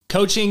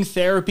Coaching,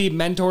 therapy,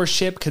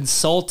 mentorship,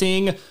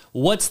 consulting,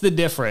 what's the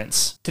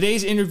difference?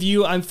 Today's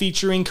interview, I'm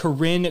featuring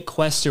Coryn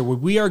Quester, where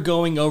we are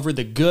going over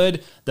the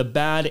good, the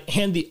bad,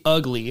 and the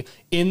ugly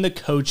in the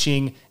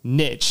coaching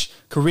niche.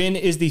 Coryn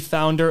is the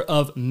founder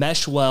of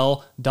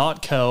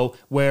meshwell.co,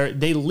 where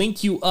they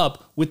link you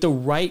up with the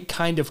right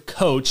kind of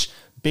coach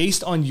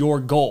based on your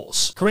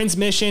goals. Coryn's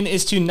mission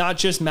is to not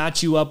just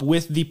match you up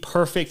with the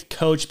perfect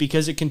coach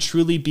because it can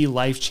truly be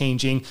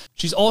life-changing.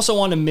 She's also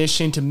on a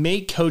mission to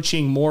make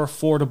coaching more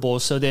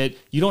affordable so that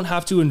you don't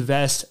have to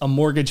invest a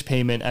mortgage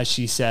payment, as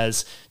she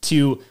says,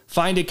 to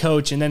find a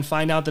coach and then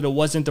find out that it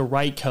wasn't the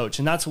right coach.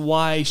 And that's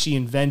why she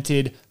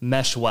invented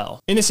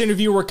Meshwell. In this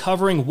interview, we're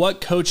covering what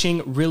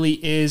coaching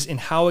really is and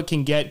how it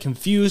can get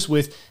confused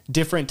with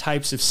different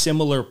types of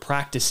similar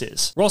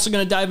practices. We're also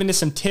going to dive into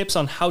some tips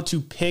on how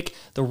to pick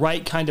the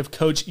right kind of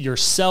coach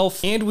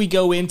yourself. And we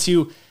go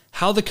into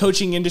how the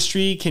coaching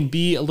industry can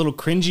be a little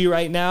cringy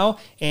right now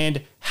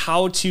and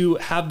how to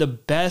have the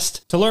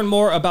best. To learn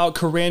more about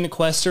Coryn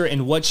Quester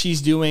and what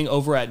she's doing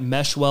over at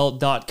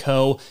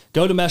meshwell.co,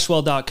 go to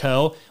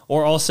meshwell.co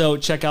or also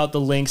check out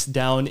the links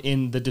down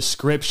in the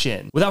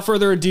description. Without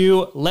further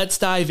ado, let's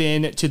dive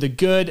in to the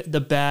good, the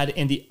bad,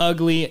 and the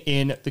ugly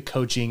in the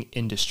coaching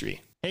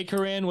industry. Hey,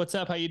 Coryn, what's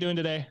up? How you doing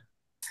today?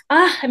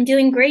 I'm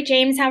doing great,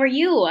 James. How are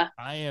you?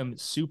 I am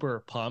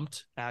super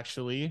pumped,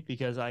 actually,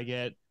 because I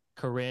get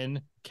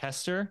Coryn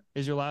Quester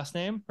is your last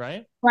name,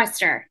 right?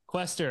 Quester.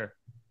 Quester.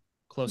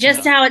 Close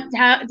Just enough.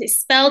 how it's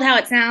spelled, how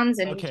it sounds,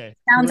 and Okay.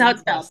 sounds how Coryn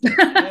it's spelled.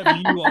 Quester. I have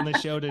you on the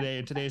show today,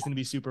 and today is going to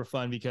be super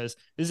fun because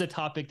this is a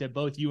topic that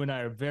both you and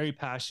I are very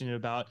passionate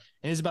about,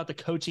 and it's about the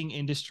coaching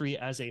industry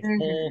as a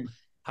whole,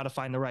 how to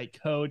find the right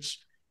coach.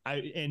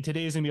 And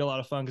today is going to be a lot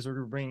of fun because we're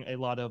going to bring a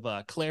lot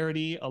of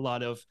clarity, a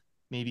lot of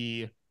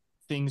maybe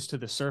things to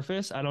the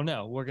surface. I don't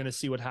know. We're going to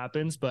see what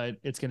happens, but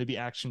it's going to be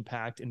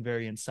action-packed and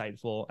very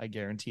insightful. I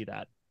guarantee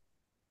that.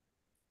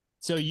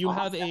 So you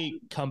have a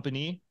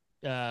company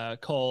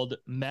called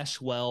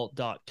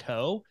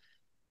meshwell.co,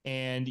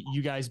 and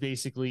you guys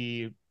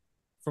basically,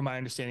 from my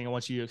understanding, I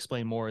want you to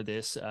explain more of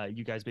this.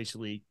 You guys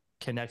basically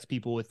connect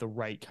people with the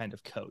right kind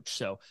of coach.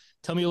 So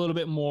tell me a little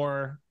bit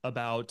more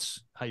about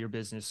how your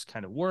business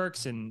kind of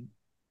works and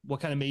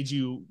what kind of made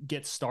you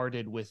get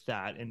started with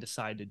that and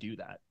decide to do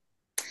that.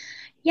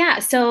 Yeah,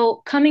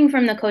 so coming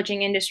from the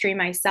coaching industry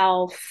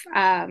myself,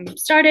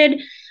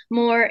 started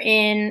more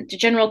in the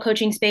general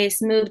coaching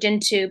space, moved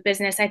into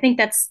business. I think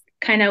that's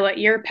kind of what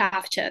your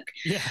path took.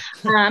 Yeah,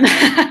 Um,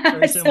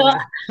 very so, similar.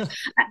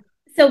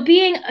 so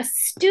being a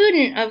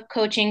student of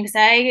coaching, because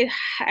I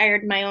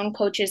hired my own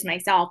coaches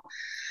myself,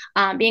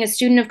 being a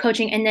student of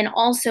coaching, and then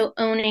also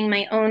owning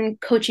my own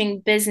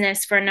coaching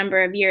business for a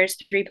number of years,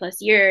 3+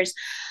 years.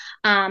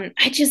 I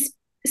just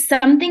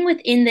something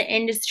within the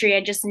industry,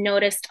 I just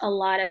noticed a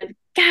lot of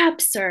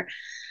gaps, or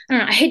I don't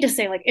know, I hate to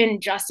say like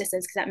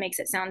injustices because that makes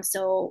it sound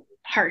so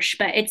harsh,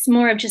 but it's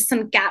more of just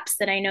some gaps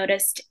that I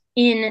noticed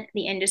in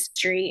the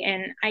industry.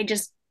 And I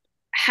just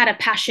had a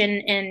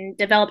passion and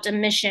developed a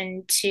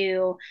mission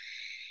to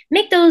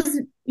make those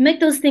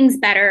things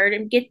better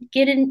and get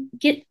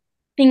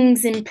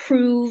things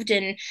improved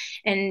and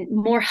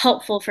more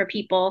helpful for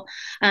people.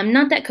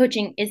 Not that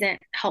coaching isn't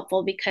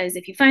helpful, because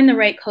if you find the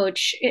right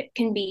coach, it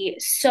can be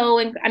so,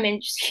 I mean,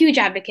 just huge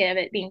advocate of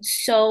it being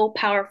so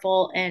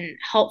powerful and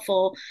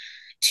helpful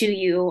to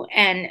you.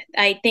 And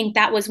I think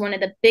that was one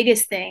of the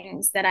biggest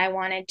things that I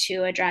wanted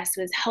to address,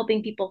 was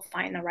helping people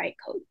find the right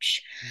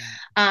coach.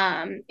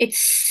 It's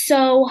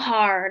so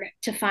hard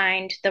to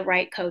find the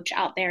right coach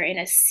out there in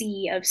a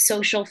sea of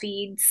social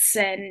feeds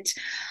and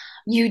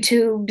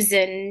YouTubes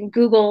and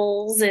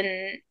Googles,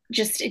 and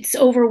just it's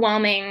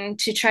overwhelming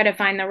to try to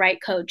find the right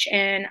coach.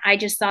 And I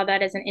just saw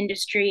that as an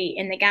industry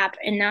in the gap.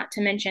 And not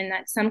to mention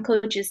that some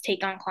coaches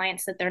take on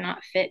clients that they're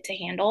not fit to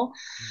handle,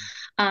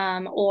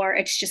 or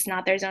it's just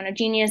not their zone of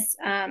genius.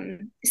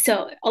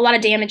 So a lot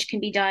of damage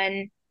can be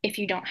done if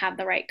you don't have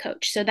the right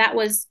coach. So that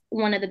was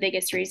one of the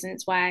biggest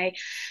reasons why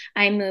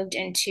I moved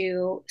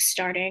into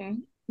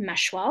starting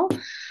Meshwell.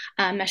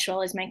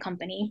 Meshwell is my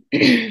company.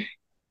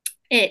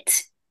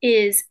 It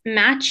is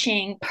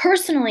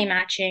personally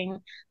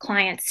matching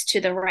clients to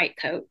the right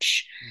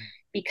coach,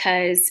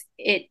 because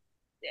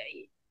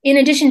in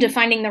addition to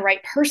finding the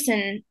right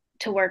person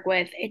to work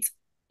with,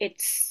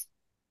 it's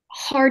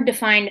hard to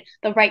find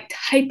the right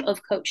type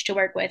of coach to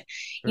work with.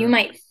 Sure. You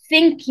might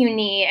think you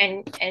need,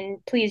 and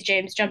please,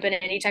 James, jump in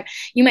anytime.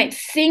 You might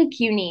think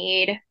you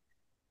need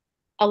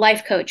a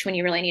life coach when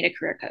you really need a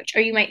career coach,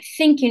 or you might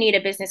think you need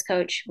a business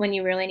coach when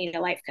you really need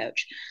a life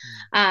coach.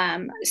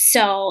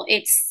 So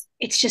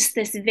it's just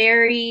this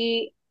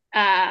very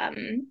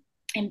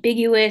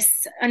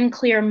ambiguous,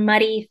 unclear,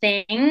 muddy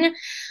thing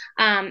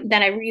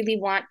that I really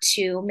want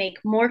to make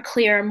more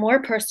clear,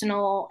 more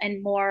personal,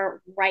 and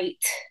more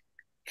right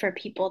for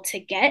people to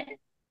get,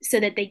 so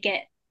that they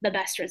get the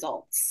best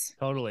results.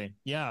 Totally.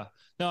 Yeah.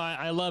 No,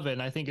 I love it.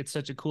 And I think it's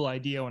such a cool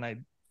idea. When I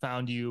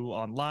found you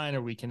online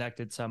or we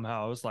connected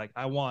somehow, I was like,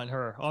 I want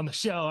her on the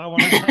show. I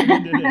want to dive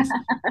into this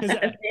because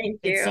Thank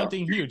it's you.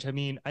 something huge. I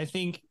mean, I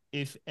think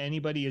if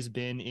anybody has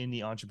been in the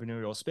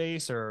entrepreneurial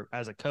space or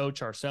as a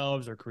coach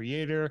ourselves or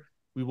creator,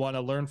 we want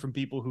to learn from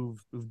people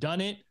who've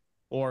done it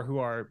or who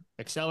are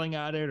excelling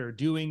at it or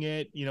doing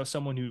it,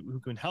 someone who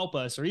can help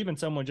us, or even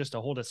someone just to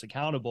hold us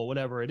accountable,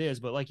 whatever it is.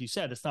 But like you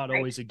said, it's not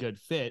always a good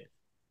fit.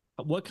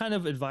 What kind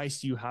of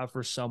advice do you have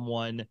for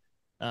someone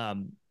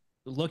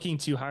looking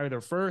to hire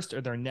their first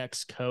or their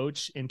next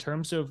coach in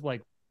terms of,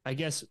 like, I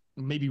guess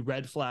maybe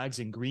red flags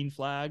and green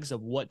flags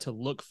of what to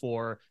look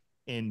for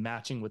in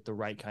matching with the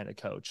right kind of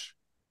coach?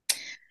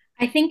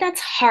 I think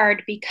that's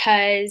hard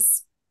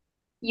because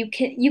you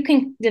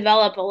can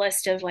develop a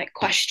list of like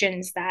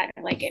questions that,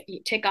 like, if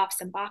you tick off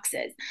some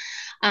boxes,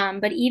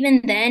 but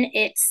even then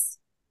it's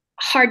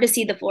hard to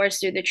see the forest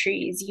through the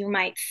trees. You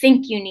might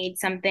think you need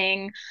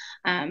something,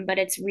 but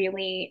it's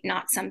really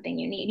not something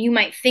you need. You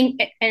might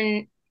think,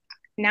 and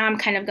now I'm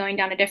kind of going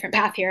down a different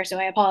path here, so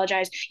I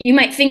apologize. You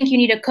might think you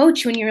need a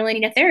coach when you really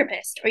need a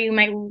therapist, or you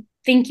might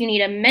think you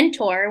need a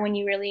mentor when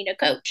you really need a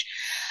coach.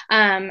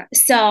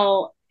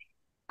 So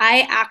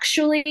I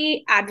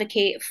actually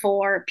advocate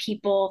for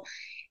people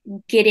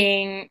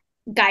getting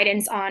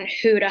guidance on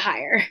who to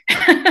hire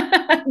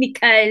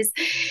because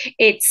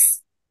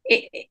it's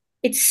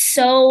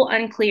so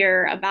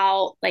unclear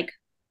about like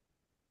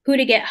who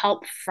to get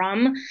help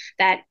from,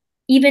 that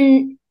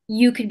even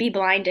you could be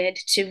blinded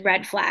to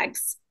red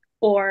flags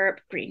or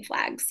green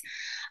flags.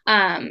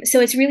 So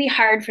it's really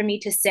hard for me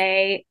to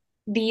say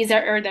these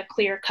are the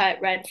clear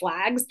cut red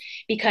flags,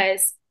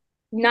 because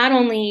not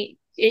only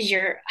is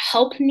your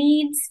help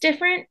needs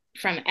different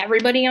from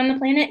everybody on the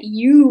planet,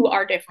 you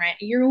are different.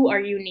 You are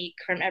unique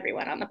from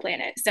everyone on the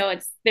planet. So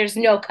there's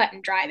no cut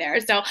and dry there.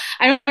 So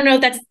I don't know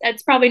if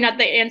that's probably not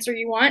the answer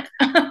you want.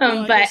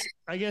 Well, But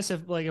I guess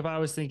if I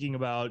was thinking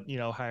about,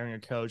 hiring a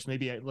coach,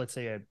 maybe let's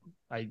say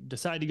I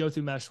decide to go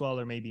through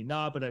Meshwell, or maybe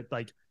not, but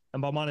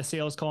I'm on a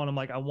sales call and I'm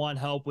like, I want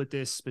help with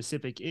this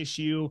specific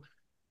issue.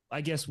 I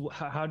guess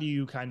how do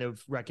you kind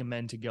of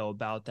recommend to go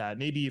about that?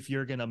 Maybe if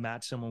you're going to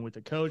match someone with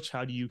a coach,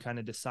 how do you kind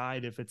of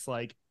decide if it's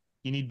like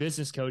you need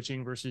business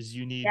coaching versus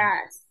you need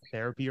yes,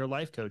 therapy or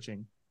life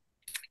coaching?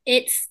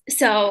 it's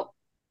so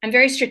I'm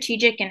very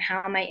strategic in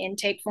how my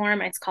intake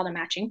form, it's called a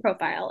matching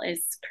profile,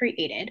 is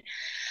created.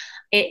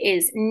 It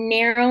is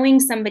narrowing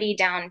somebody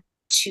down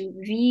to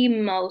the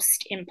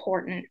most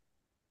important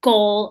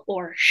goal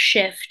or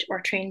shift or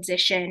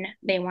transition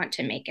they want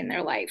to make in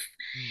their life.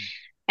 Mm.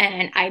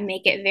 And I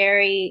make it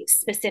very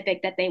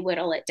specific that they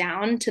whittle it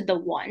down to the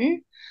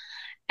one.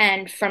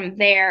 And from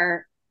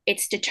there,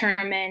 it's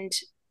determined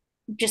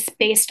just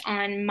based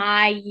on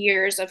my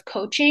years of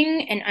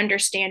coaching and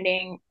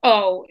understanding,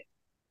 oh,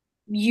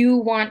 you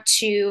want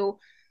to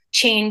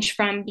change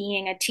from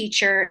being a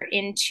teacher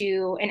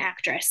into an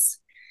actress.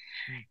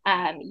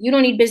 You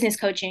don't need business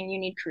coaching, you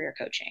need career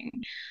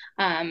coaching.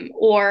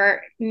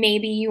 Or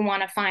maybe you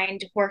want to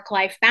find work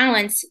life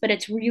balance, but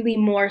it's really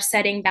more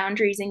setting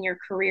boundaries in your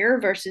career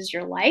versus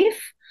your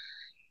life.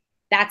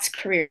 That's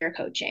career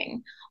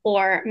coaching.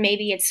 Or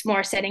maybe it's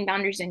more setting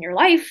boundaries in your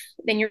life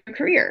than your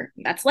career.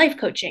 That's life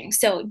coaching.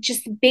 So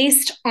just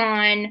based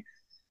on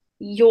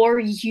your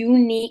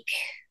unique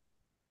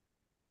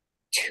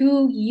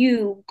to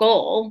you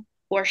goal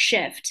or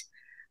shift,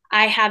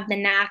 I have the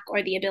knack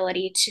or the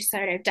ability to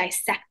sort of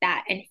dissect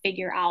that and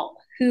figure out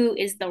who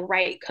is the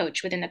right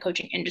coach within the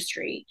coaching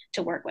industry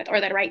to work with,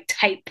 or the right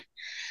type.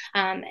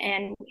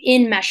 And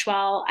in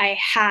Meshwell, I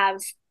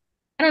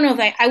don't know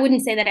if I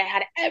wouldn't say that I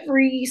had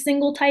every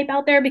single type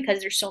out there because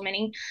there's so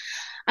many,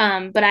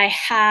 but I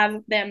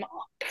have them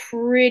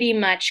pretty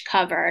much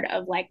covered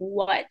of like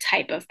what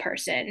type of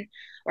person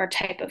or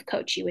type of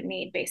coach you would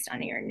need based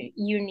on your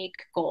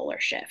unique goal or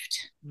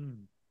shift.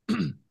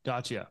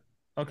 Gotcha.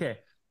 Okay.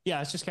 Yeah,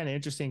 it's just kind of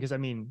interesting because I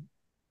mean,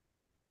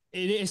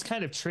 it is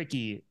kind of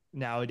tricky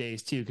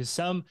nowadays too. Because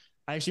I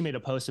actually made a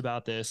post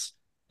about this,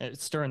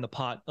 stirring the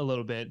pot a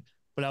little bit,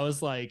 but I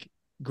was like,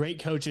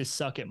 great coaches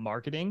suck at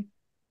marketing.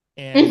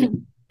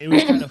 And it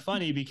was kind of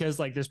funny because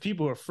like there's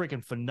people who are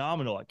freaking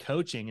phenomenal at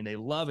coaching and they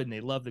love it and they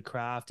love the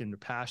craft and they're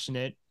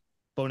passionate.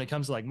 But when it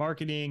comes to like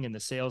marketing and the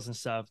sales and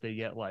stuff, they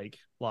get like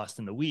lost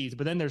in the weeds.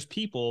 But then there's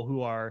people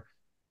who are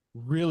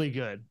really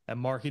good at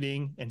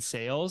marketing and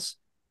sales,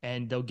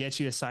 and they'll get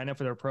you to sign up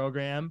for their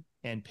program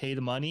and pay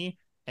the money.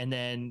 And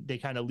then they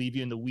kind of leave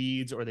you in the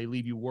weeds, or they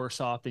leave you worse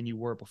off than you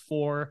were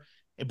before.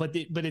 But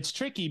it's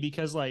tricky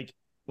because like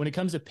when it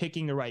comes to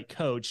picking the right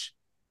coach,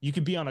 you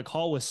could be on a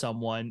call with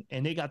someone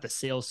and they got the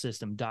sales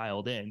system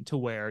dialed in to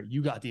where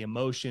you got the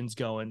emotions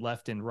going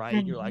left and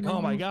right. You're like,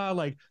 oh my God,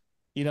 like,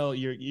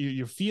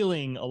 you're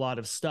feeling a lot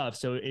of stuff.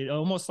 So it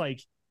almost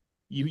like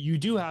you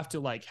do have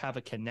to like have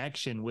a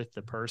connection with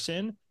the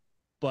person,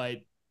 but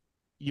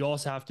you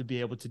also have to be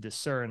able to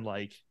discern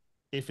like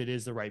if it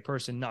is the right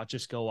person, not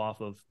just go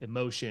off of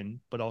emotion,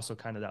 but also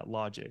kind of that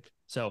logic.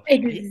 So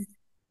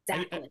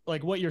Exactly.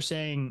 like what you're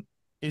saying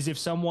is if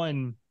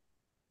someone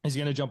is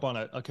going to jump on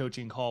a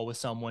coaching call with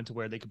someone to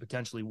where they could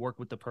potentially work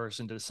with the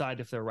person to decide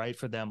if they're right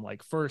for them,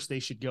 like first they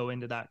should go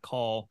into that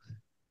call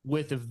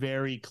with a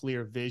very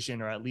clear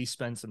vision, or at least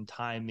spend some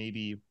time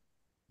maybe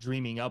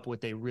dreaming up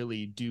what they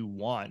really do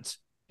want.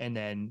 and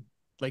then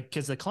like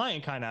because the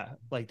client kind of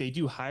like they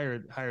do hire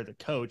the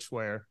coach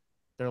where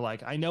they're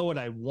like, I know what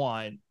I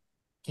want,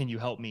 can you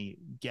help me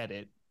get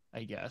it?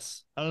 I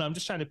guess I don't know. I'm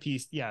just trying to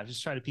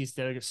just try to piece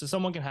together so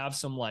someone can have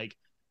some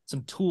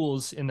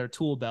tools in their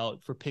tool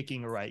belt for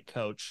picking a right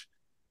coach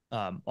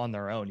on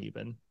their own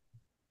even.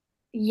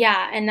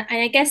 Yeah, and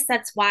I guess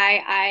that's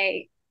why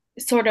I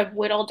sort of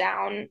whittle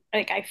down,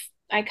 like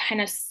I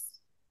kind of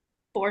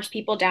force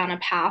people down a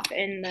path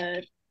in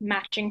the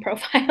matching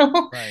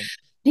profile Right.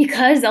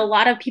 because a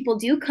lot of people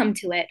do come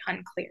to it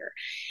unclear.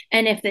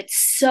 And if it's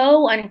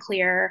so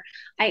unclear,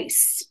 I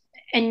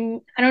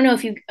and I don't know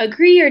if you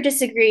agree or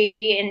disagree,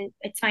 and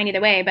it's fine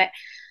either way, but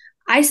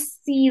I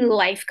see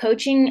life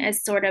coaching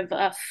as sort of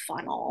a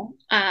funnel.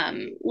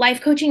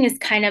 Life coaching is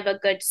kind of a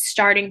good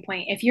starting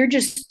point. If you're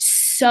just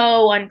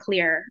so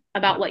unclear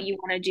about Yep. what you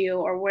want to do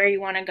or where you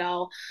want to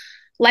go,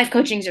 life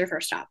coaching is your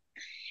first stop.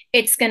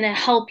 It's going to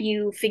help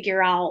you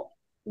figure out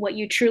what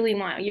you truly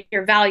want,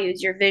 your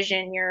values, your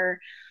vision, your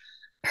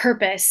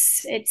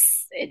purpose.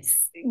 It's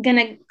going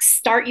to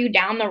start you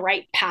down the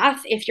right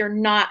path if you're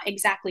not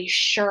exactly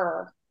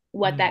sure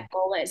what Mm, that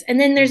goal is. And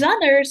then there's true.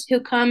 others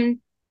who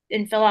come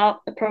and fill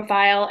out the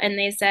profile and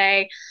they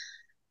say,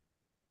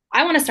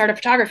 I want to start a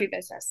photography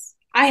business.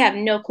 I have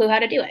no clue how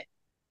to do it.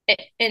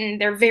 And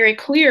they're very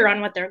clear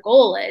on what their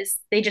goal is.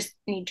 They just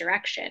need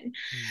direction.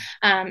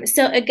 Mm,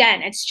 So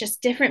again, it's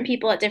just different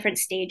people at different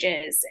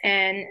stages.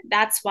 And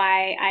that's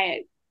why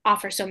I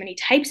offer so many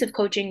types of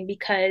coaching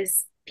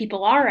because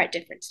people are at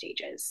different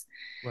stages.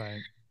 right.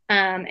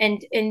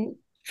 And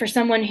for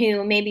someone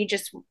who maybe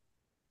just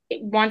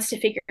wants to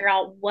figure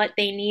out what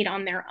they need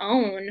on their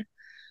own,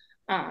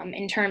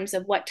 in terms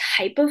of what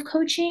type of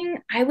coaching,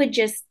 I would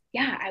just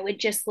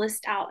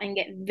list out and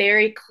get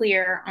very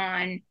clear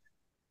on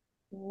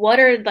what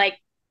are like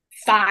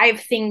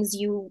 5 things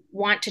you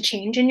want to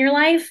change in your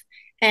life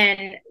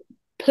and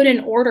put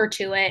an order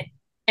to it.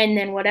 And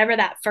then whatever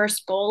that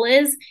first goal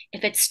is,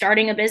 if it's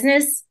starting a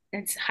business,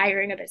 it's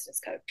hiring a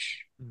business coach.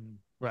 Mm,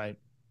 right.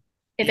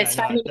 If Yeah, it's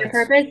no, finding your that's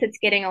purpose, it's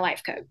getting a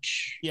life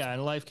coach. yeah,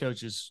 and life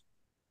coaches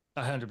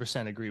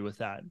 100% agree with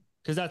that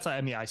because that's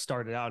I mean I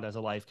started out as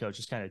a life coach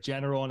just kind of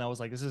general and I was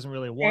like this isn't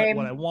really what I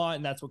Same. want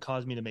and that's what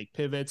caused me to make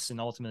pivots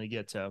and ultimately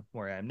get to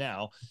where I am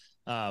now.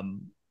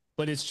 um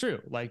but it's true,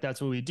 like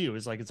that's what we do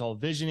is like it's all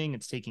visioning,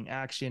 it's taking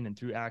action, and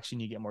through action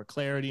you get more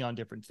clarity on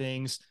different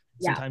things.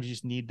 Yeah. Sometimes you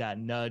just need that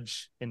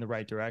nudge in the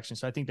right direction,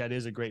 so I think that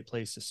is a great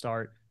place to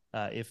start.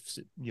 If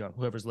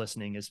whoever's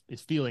listening is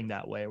feeling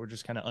that way, we're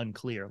just kind of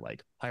unclear,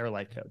 like hire a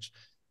life coach.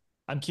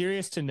 I'm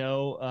curious to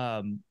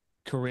know,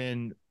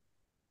 Coryn,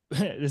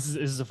 this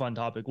is a fun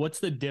topic. What's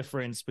the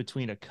difference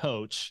between a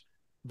coach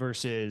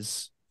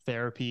versus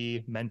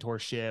therapy,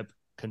 mentorship,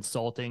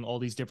 consulting? All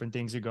these different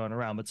things are going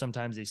around, but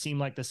sometimes they seem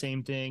like the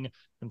same thing.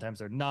 Sometimes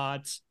they're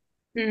not.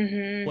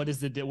 Mm-hmm. What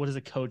is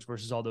a coach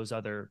versus all those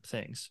other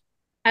things?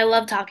 I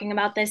love talking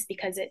about this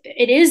because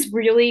it is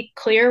really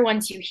clear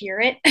once you hear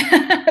it.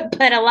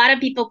 But a lot of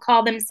people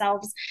call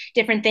themselves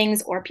different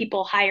things, or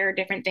people hire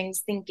different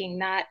things thinking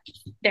that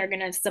they're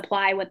going to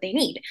supply what they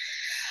need.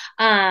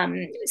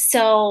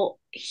 So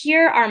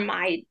here are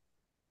my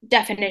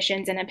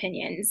definitions and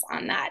opinions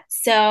on that.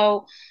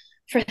 So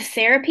for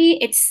therapy,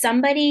 it's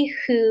somebody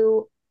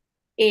who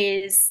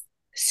is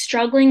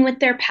struggling with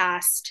their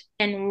past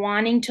and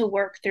wanting to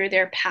work through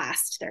their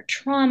past, their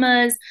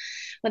traumas,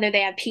 whether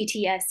they have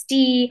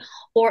PTSD,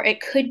 or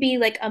it could be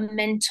like a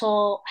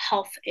mental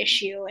health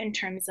issue in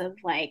terms of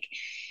like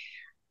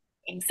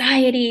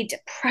anxiety,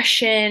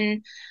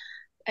 depression,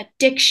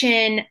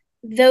 addiction.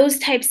 Those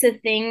types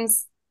of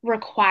things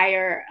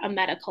require a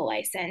medical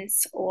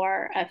license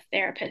or a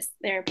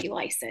therapy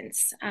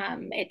license.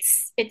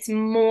 It's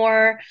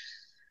more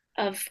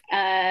of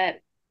a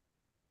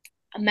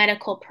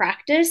medical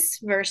practice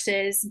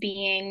versus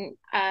being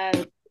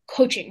a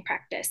coaching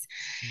practice.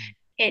 Mm,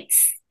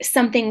 It's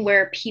something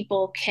where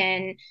people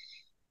can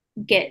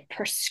get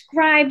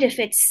prescribed if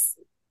it's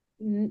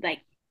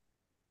like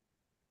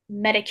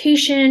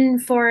medication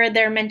for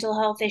their mental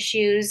health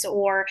issues,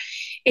 or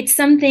it's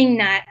something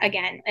that,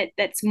 again,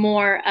 that's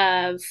more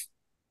of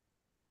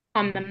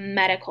on the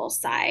medical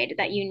side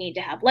that you need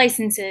to have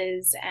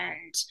licenses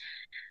and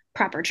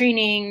proper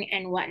training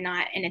and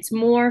whatnot. And it's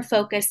more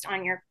focused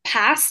on your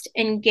past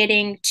and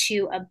getting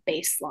to a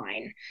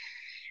baseline.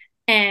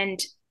 And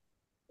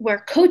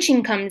where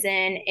coaching comes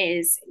in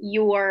is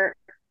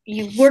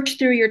you've worked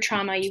through your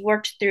trauma, you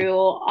worked through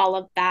all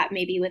of that,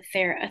 maybe with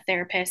a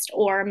therapist,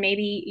 or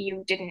maybe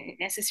you didn't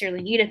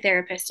necessarily need a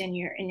therapist in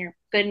your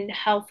good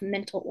health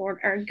mental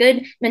order or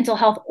good mental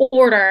health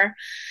order,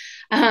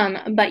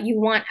 but you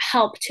want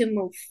help to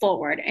move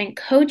forward. And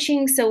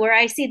coaching, so where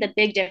I see the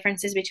big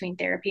differences between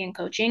therapy and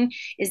coaching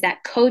is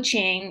that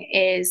coaching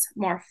is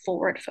more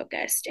forward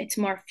focused, it's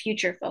more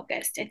future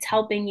focused, it's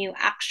helping you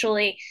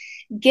actually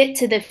get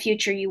to the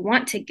future you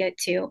want to get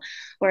to,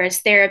 whereas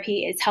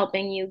therapy is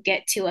helping you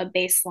get to a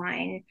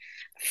baseline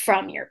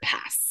from your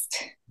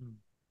past.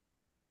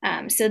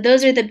 mm, So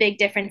those are the big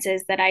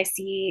differences that I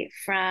see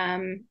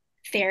from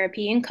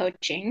therapy and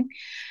coaching.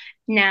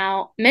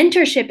 Now,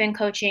 mentorship and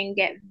coaching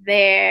get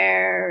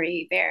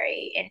very,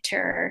 very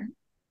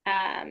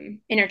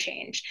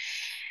interchanged,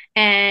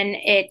 and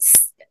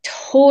it's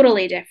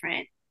totally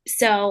different.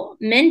 So,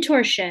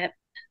 mentorship,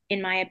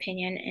 in my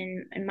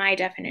opinion, in my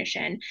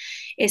definition,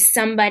 is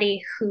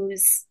somebody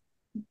who's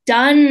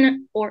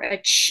done or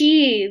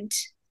achieved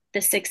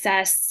the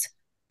success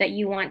that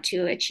you want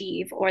to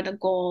achieve, or the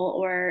goal,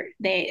 or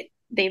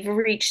they've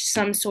reached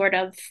some sort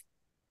of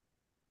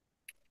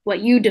what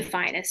you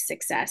define as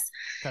success.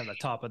 Kind of the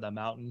top of the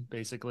mountain,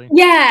 basically.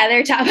 Yeah,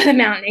 they're top of the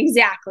mountain,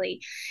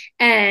 exactly.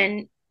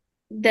 And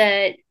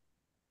the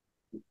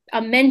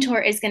a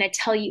mentor is going to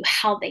tell you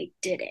how they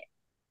did it,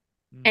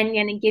 and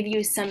going to give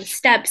you some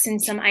steps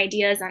and some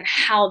ideas on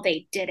how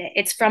they did it.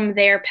 It's from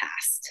their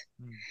past.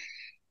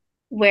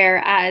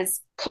 Whereas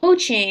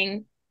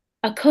coaching,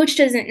 a coach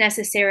hasn't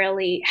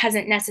necessarily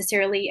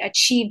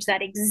achieved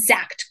that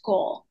exact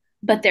goal,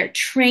 but they're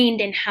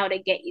trained in how to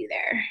get you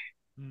there.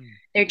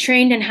 They're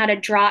trained in how to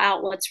draw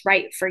out what's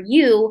right for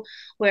you,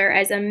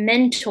 whereas a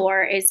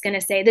mentor is going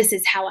to say, this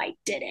is how I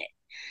did it.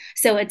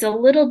 So it's a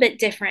little bit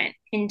different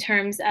in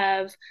terms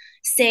of,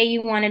 say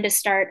you wanted to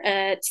start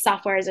a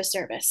software as a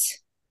service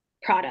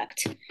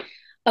product.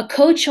 A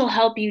coach will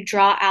help you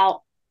draw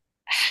out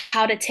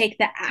how to take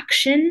the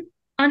action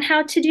on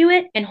how to do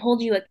it and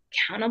hold you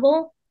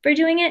accountable for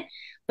doing it.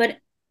 But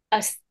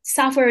a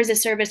software as a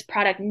service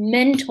product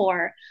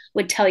mentor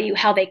would tell you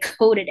how they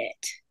coded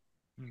it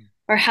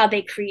or how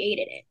they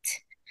created it.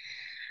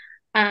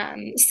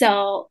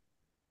 So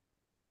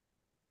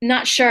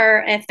not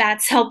sure if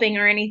that's helping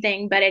or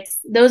anything, but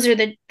those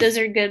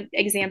are good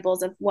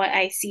examples of what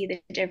I see the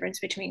difference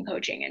between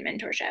coaching and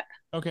mentorship.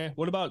 Okay.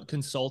 What about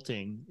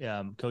consulting?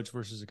 Coach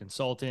versus a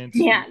consultant?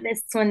 Yeah,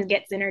 this one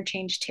gets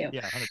interchanged too.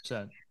 Yeah,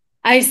 100%.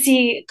 I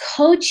see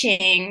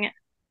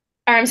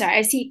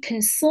I see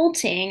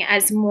consulting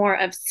as more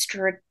of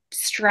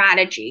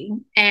strategy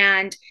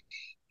and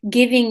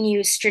giving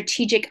you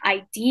strategic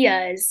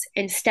ideas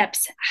and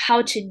steps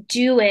how to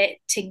do it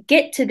to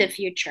get to the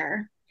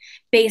future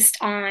based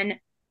on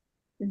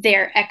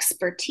their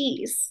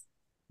expertise.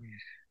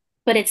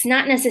 But it's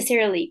not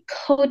necessarily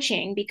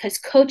coaching, because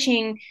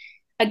coaching,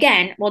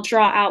 again, will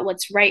draw out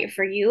what's right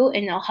for you,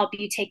 and they'll help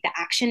you take the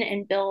action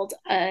and build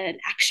an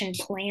action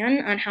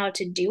plan on how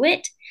to do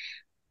it.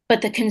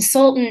 But the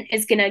consultant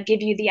is going to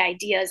give you the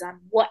ideas on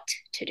what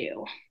to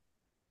do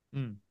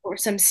or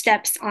some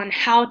steps on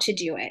how to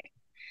do it.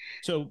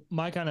 So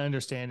my kind of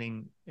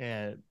understanding,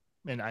 and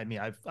I mean,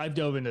 I've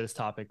dove into this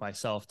topic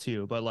myself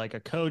too, but like a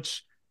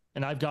coach,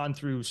 and I've gone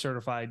through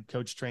certified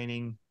coach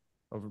training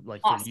over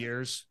like for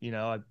years. You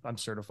know, I'm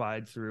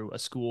certified through a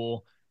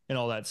school and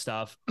all that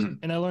stuff.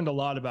 And I learned a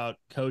lot about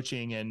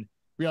coaching and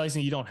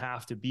realizing you don't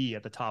have to be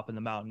at the top of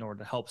the mountain in order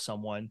to help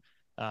someone.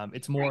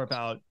 It's more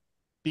about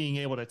being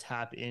able to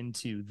tap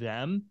into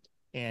them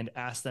and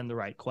ask them the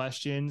right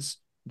questions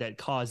that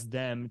cause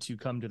them to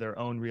come to their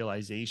own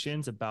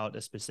realizations about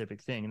a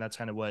specific thing. And that's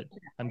kind of what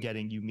I'm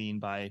getting you mean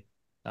by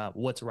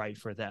what's right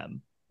for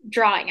them.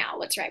 Drawing out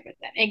what's right for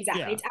them.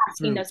 Exactly. Yeah, it's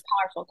asking those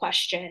powerful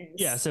questions.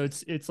 Yeah. So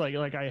it's like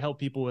I help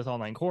people with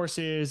online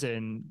courses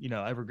and, you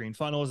know, evergreen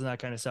funnels and that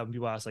kind of stuff. And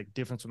people ask like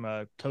difference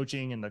from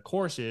coaching and the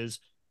courses.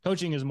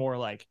 Coaching is more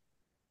like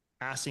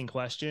asking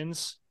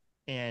questions,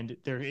 and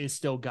there is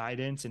still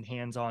guidance and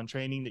hands-on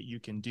training that you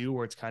can do,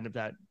 where it's kind of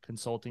that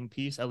consulting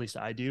piece. At least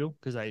I do,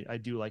 because I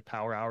do like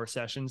power hour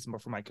sessions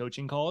for my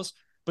coaching calls.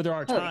 But there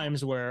are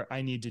times where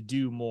I need to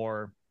do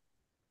more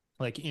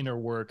like inner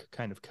work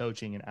kind of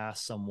coaching and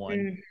ask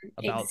someone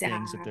about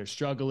things if they're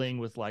struggling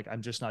with, like,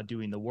 I'm just not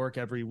doing the work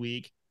every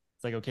week.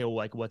 It's like, okay, well,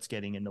 like what's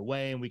getting in the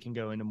way? And we can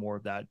go into more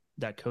of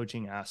that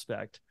coaching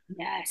aspect.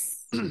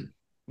 Yes.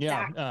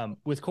 Yeah. Exactly.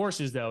 With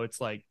courses though, it's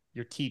like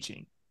you're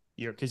teaching.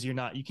 You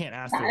can't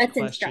ask those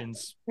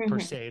questions per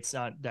se. It's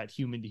not that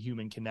human to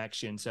human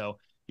connection. So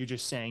you're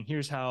just saying,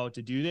 here's how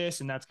to do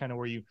this. And that's kind of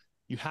where you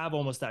have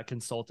almost that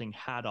consulting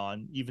hat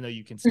on, even though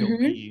you can still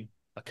be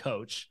a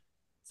coach.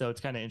 So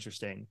it's kind of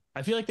interesting.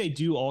 I feel like they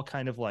do all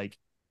kind of like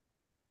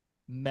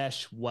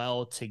mesh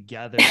well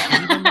together.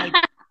 Even like,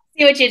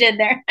 see what you did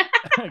there.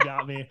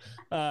 got me.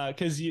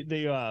 Cause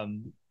they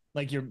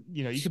like you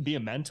could be a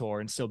mentor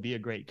and still be a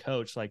great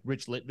coach. Like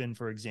Rich Litvin,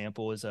 for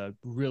example, is a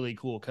really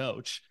cool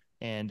coach.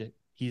 And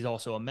he's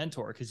also a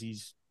mentor because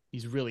he's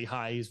really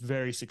high. He's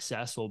very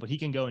successful, but he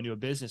can go into a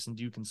business and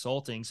do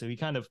consulting. So he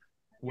kind of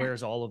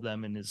wears all of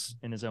them in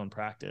his own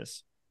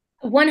practice.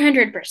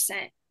 100%.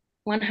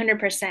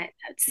 100%.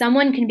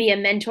 Someone can be a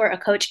mentor, a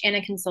coach, and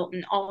a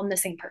consultant all in the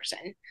same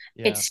person.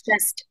 Yeah. It's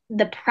just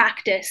the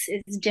practice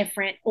is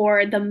different,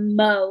 or the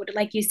mode.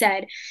 Like you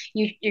said,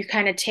 you're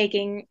kind of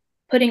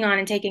putting on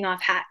and taking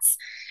off hats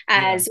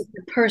as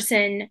the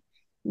person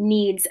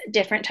needs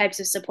different types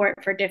of support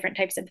for different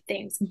types of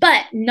things.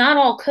 But not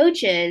all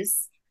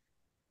coaches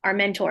are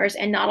mentors,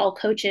 and not all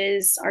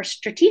coaches are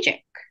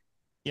strategic.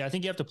 Yeah, I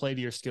think you have to play to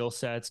your skill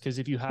sets, because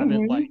if you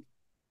haven't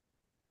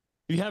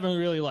you haven't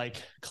really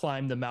like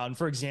climbed the mountain.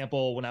 For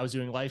example, when I was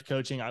doing life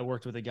coaching, I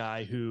worked with a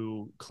guy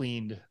who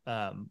cleaned,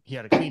 he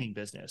had a cleaning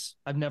business.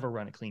 I've never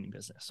run a cleaning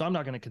business, so I'm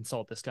not going to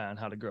consult this guy on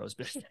how to grow his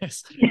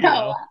business,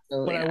 No,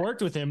 but absolutely I not.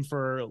 worked with him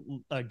for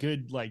a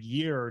good like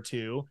year or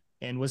two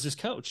and was his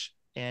coach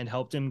and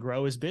helped him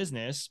grow his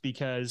business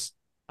because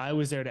I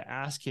was there to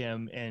ask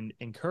him and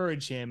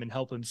encourage him and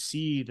help him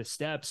see the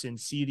steps and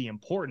see the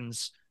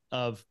importance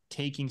of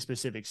taking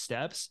specific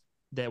steps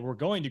that were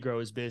going to grow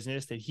his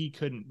business that he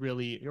couldn't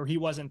really, or he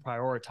wasn't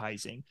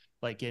prioritizing,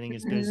 like getting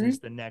his Mm-hmm. business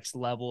the next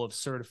level of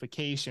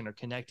certification or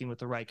connecting with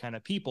the right kind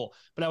of people.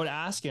 But I would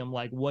ask him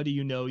like, what do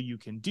you know you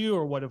can do,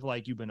 or what have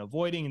like you've been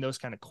avoiding, and those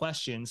kind of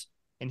questions.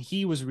 And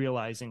he was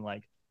realizing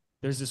like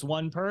there's this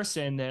one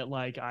person that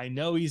like I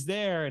know he's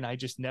there and I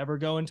just never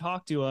go and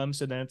talk to him.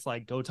 So then it's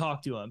like, go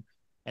talk to him.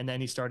 And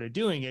then he started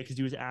doing it because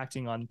he was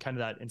acting on kind of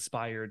that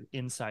inspired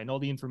insight and all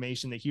the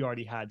information that he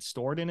already had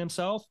stored in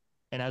himself.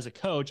 And as a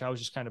coach, I was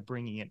just kind of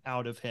bringing it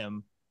out of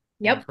him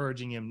and Yep,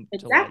 encouraging him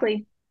to like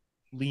exactly.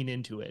 lean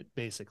into it,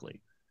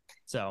 basically.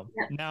 So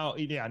Yep. now,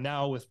 yeah,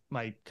 now with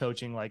my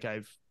coaching, like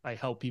I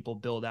help people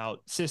build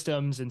out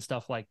systems and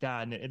stuff like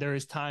that. And there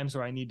is times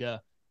where I need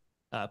to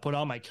put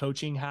on my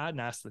coaching hat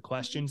and ask the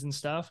questions and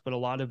stuff. But a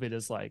lot of it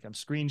is like I'm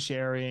screen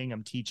sharing,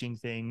 I'm teaching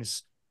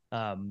things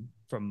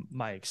from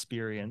my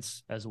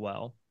experience as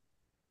well.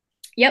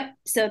 Yep.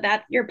 So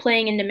that you're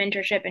playing into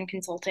mentorship and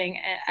consulting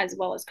as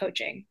well as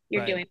coaching.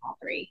 You're Right. doing all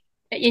three.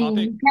 And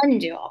Topic. you can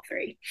do all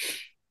three.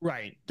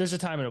 Right. There's a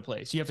time and a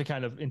place. You have to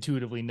kind of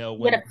intuitively know You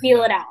when gotta to bring it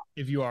feel it up out.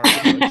 if you are a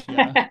coach.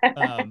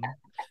 Yeah.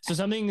 So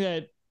something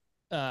that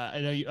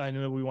I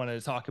know we wanted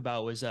to talk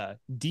about was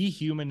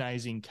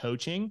dehumanizing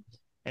coaching.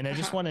 And I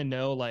just Uh-huh. want to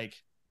know like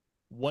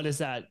what does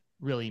that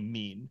really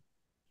mean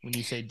when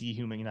you say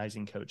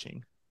dehumanizing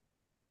coaching?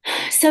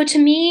 So to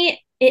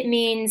me, it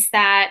means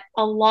that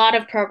a lot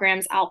of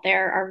programs out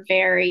there are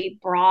very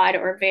broad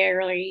or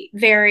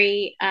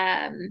very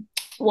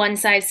one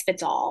size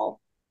fits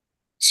all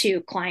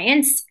to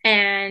clients.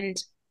 And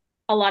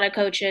a lot of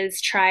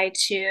coaches try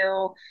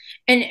to,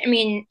 and I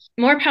mean,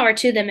 more power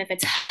to them if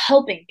it's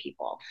helping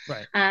people.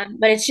 Right.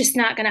 But it's just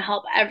not going to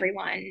help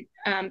everyone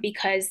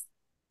because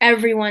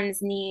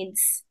everyone's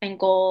needs and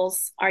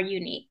goals are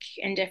unique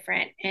and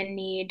different and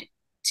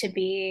to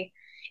be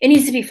it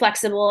needs to be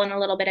flexible and a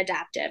little bit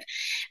adaptive.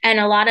 And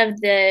a lot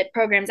of the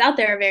programs out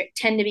there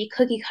tend to be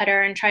cookie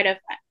cutter and try to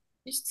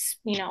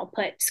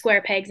put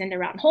square pegs into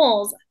round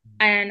holes.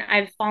 And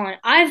I've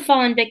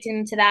fallen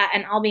victim to that.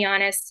 And I'll be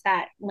honest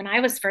that when I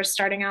was first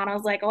starting out, I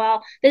was like,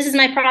 well, this is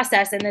my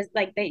process, and this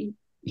like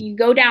you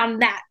go down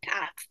that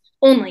path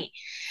only.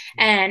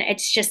 And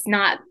it's just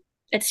not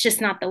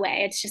the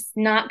way. It's just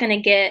not going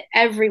to get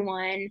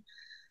everyone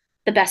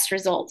the best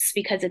results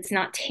because it's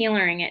not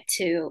tailoring it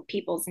to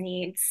people's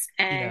needs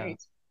Yeah. and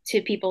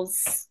to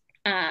people's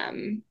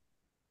um,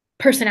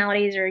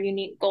 personalities or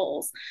unique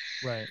goals.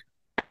 Right.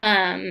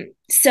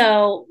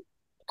 So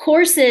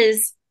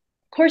courses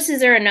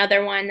courses are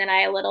another one that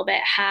I a little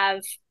bit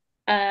have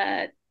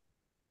uh,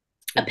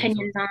 Feelings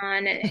opinions for.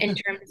 on in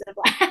terms of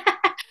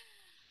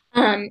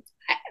um,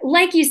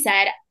 like you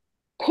said,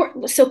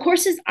 so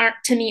courses aren't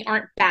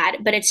bad,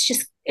 but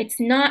it's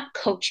not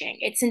coaching.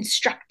 It's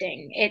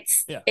instructing.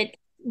 Yeah. It's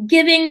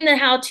giving the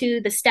how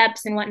to, the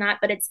steps and whatnot.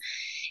 But it's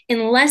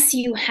unless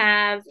you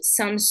have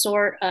some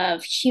sort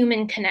of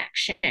human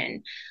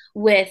connection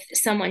with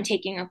someone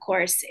taking a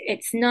course,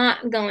 it's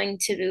not going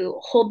to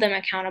hold them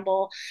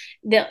accountable.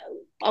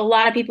 A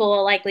lot of people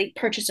will likely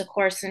purchase a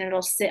course and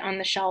it'll sit on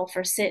the shelf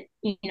or sit,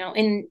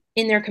 in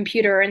their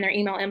computer or in their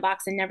email inbox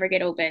and never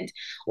get opened.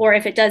 Or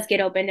if it does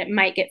get opened, it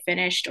might get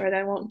finished or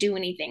they won't do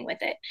anything with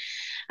it.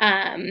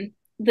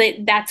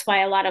 But that's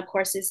why a lot of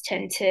courses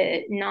tend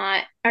to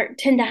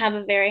have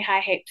a very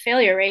high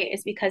failure rate,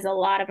 is because a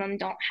lot of them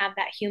don't have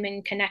that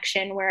human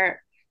connection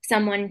where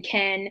someone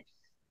can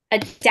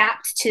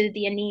adapt to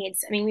the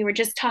needs. I mean, we were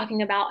just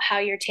talking about how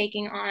you're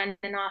taking on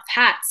and off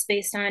hats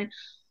based on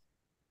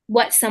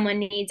what someone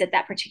needs at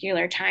that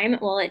particular time.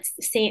 Well, it's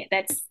the same.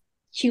 That's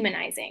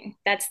humanizing.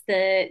 That's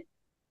the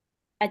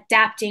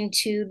adapting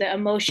to the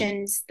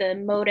emotions, the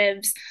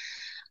motives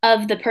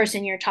of the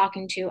person you're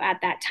talking to at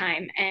that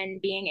time,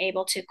 and being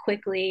able to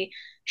quickly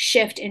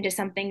shift into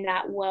something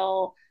that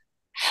will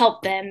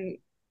help them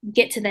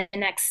get to the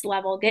next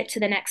level, get to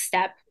the next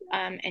step,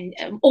 and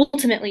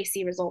ultimately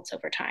see results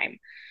over time.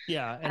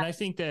 Yeah. And I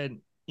think that,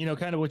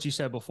 kind of what you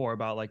said before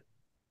about like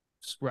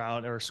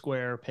round or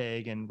square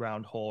peg and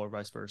round hole or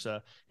vice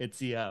versa.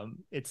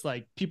 It's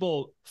like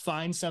people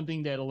find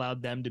something that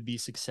allowed them to be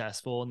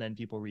successful and then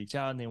people reach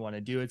out and they want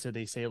to do it. So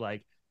they say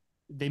like,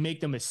 they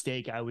make the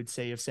mistake, I would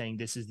say, of saying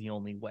this is the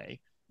only way.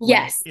 When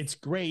Yes, it's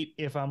great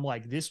if I'm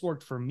like, this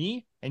worked for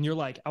me, and you're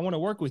like, I want to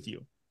work with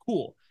you.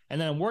 Cool.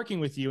 And then I'm working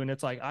with you, and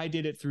it's like, I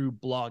did it through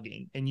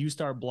blogging, and you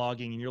start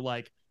blogging, and you're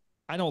like,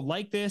 I don't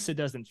like this. It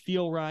doesn't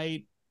feel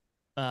right.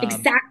 Um,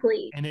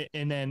 exactly.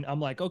 and then I'm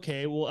like,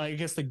 okay, well, I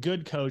guess the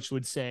good coach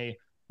would say,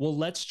 well,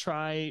 let's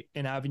try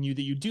an avenue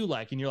that you do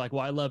like. And you're like,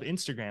 well, I love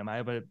Instagram. I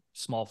have a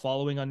small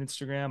following on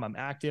Instagram. I'm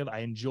active. I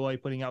enjoy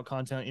putting out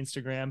content on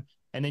Instagram.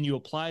 And then you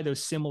apply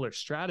those similar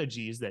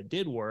strategies that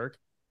did work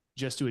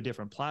just to a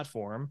different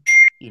platform,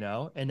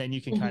 and then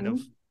you can kind of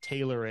Mm-hmm.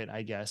 tailor it,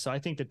 I guess. So I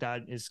think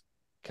that is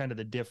kind of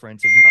the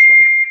difference of not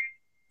like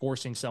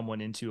forcing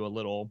someone into a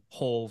little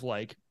hole,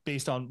 like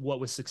based on what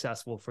was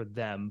successful for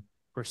them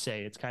per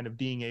se. It's kind of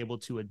being able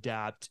to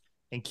adapt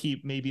and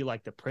keep maybe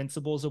like the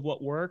principles of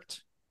what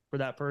worked for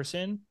that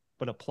person,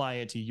 but apply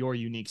it to your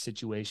unique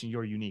situation,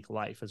 your unique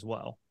life as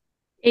well.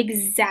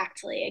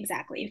 Exactly,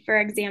 exactly. For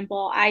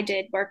example, I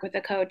did work with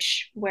a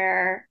coach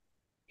where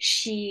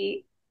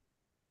she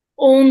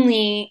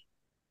only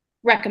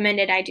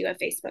recommended I do a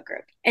Facebook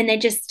group. And they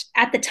just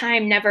at the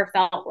time never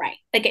felt right.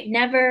 Like it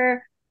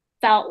never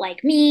felt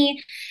like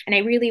me. And I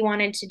really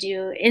wanted to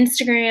do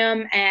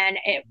Instagram. And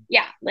it,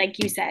 yeah, like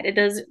you said, it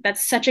does.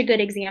 That's such a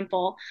good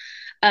example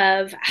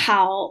of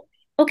how,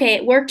 okay,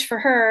 it worked for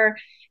her.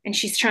 And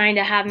she's trying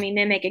to have me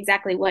mimic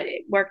exactly what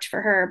it worked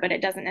for her, but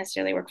it doesn't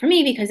necessarily work for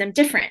me because I'm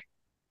different.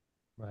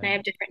 And I Right.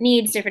 have different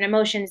needs, different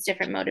emotions,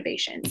 different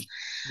motivations.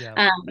 Yeah.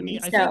 I mean,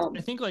 So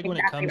I think like when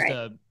it exactly comes right.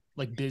 to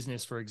like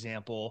business, for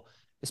example,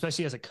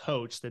 especially as a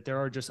coach, that there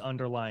are just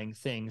underlying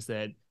things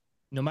that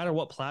no matter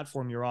what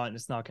platform you're on,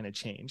 it's not going to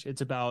change.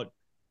 It's about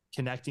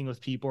connecting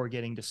with people or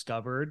getting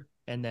discovered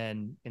and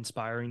then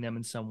inspiring them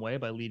in some way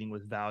by leading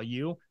with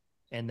value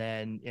and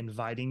then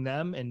inviting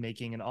them and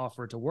making an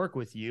offer to work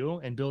with you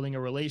and building a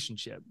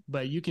relationship.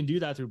 But you can do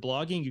that through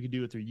blogging, you can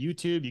do it through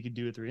YouTube, you can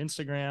do it through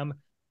Instagram.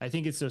 I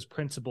think it's those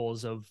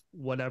principles of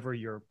whatever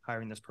you're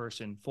hiring this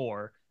person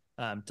for,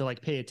 to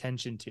like pay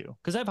attention to.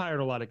 Because I've hired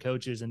a lot of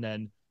coaches and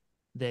then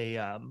they,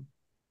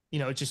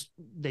 it just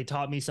they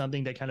taught me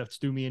something that kind of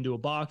threw me into a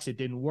box. It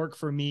didn't work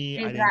for me.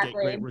 I didn't get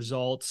great Exactly.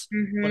 results,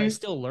 but I Mm-hmm.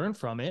 still learned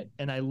from it.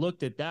 And I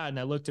looked at that and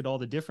I looked at all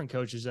the different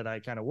coaches that I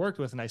kind of worked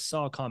with and I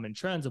saw common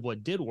trends of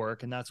what did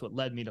work. And that's what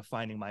led me to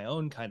finding my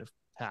own kind of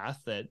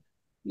path that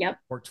Yep.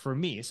 worked for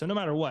me. So no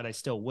matter what, I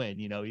still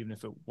win, even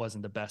if it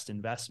wasn't the best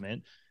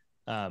investment.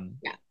 Um,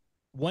 Yeah.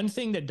 One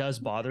thing that does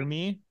bother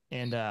me,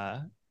 and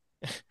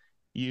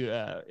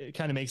it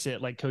kind of makes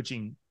it like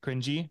coaching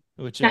cringy,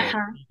 which Uh-huh.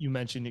 you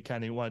mentioned you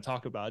kind of want to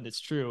talk about. And it's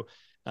true.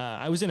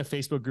 I was in a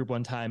Facebook group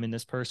one time, and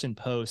this person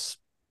posts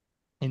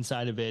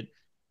inside of it,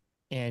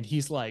 and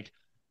he's like,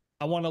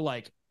 "I want to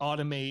like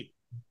automate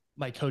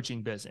my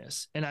coaching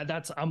business," and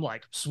I'm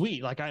like,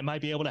 sweet, like I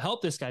might be able to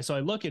help this guy. So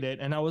I look at it,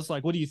 and I was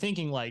like, "What are you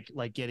thinking? Like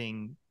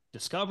getting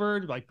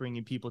discovered, like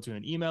bringing people to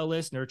an email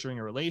list, nurturing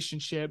a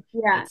relationship,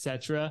 Yeah.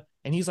 etc."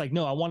 And he's like,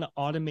 "No, I want to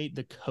automate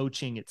the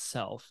coaching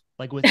itself,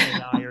 like with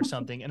AI or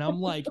something." And I'm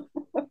like,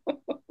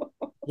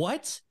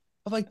 "What?"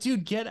 I'm like,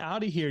 "Dude, get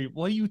out of here.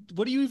 What are you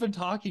even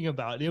talking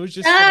about?" And it was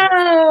just like,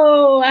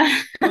 Oh.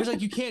 I was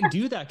like, you can't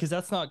do that because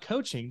that's not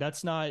coaching.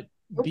 That's not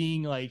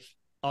being like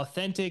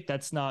authentic.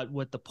 That's not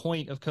what the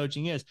point of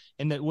coaching is.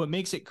 And that what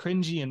makes it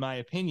cringy, in my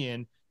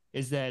opinion,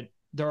 is that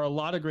there are a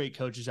lot of great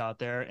coaches out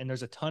there, and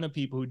there's a ton of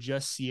people who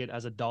just see it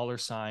as a dollar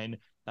sign,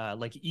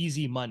 like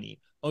easy money.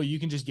 Oh, you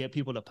can just get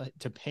people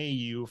to pay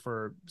you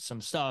for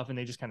some stuff, and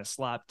they just kind of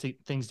slap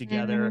things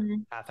together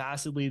Mhm.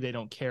 half-assedly. They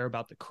don't care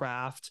about the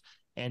craft,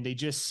 and they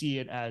just see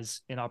it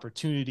as an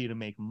opportunity to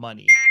make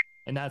money.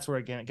 And that's where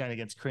it kind of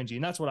gets cringy.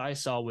 And that's what I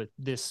saw with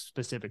this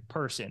specific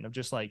person of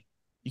just like,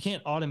 you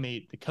can't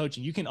automate the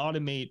coaching. You can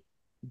automate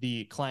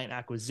the client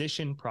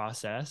acquisition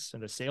process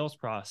and the sales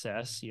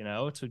process,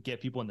 to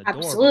get people in the door. But like,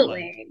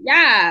 Absolutely.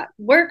 Yeah.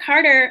 Work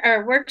harder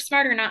or work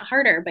smarter, not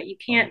harder, but you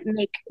oh can't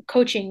make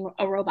coaching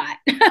a robot.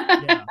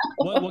 yeah,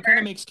 what kind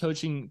of makes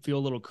coaching feel a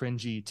little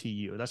cringy to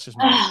you? That's just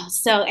my Oh,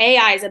 so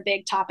AI is a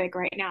big topic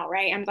right now,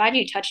 right? I'm glad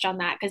you touched on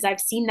that because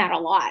I've seen that a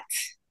lot.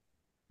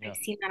 yeah. I've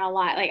seen that a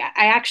lot. Like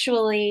I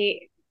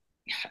actually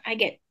I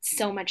get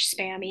so much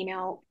spam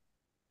email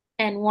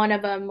and one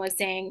of them was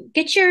saying,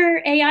 "Get your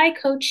AI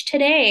coach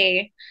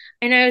today."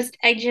 And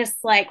I just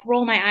like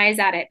roll my eyes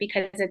at it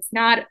because it's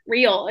not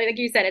real. Like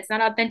you said, it's not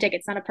authentic.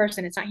 It's not a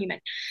person. It's not human.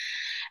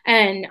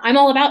 And I'm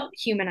all about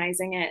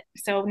humanizing it.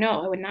 So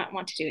no, I would not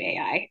want to do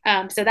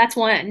AI. So that's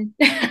one.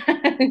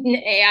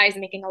 AI is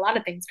making a lot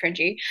of things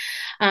cringy.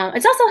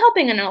 It's also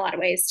helping in a lot of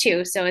ways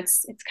too. So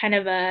it's kind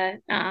of a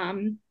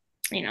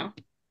you know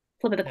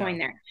flip of the Yeah. coin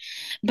there.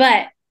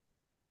 But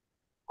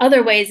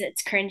other ways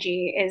it's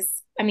cringy is,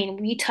 I mean,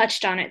 we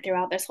touched on it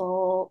throughout this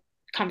whole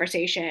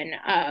conversation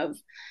of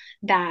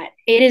that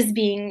it is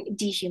being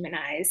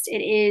dehumanized.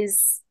 It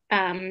is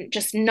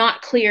just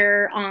not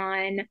clear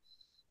on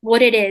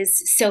what it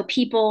is. So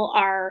people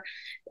are,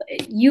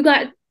 you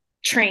got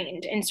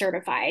trained and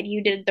certified,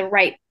 you did the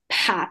right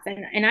path.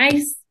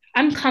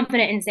 I'm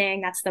confident in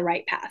saying that's the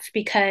right path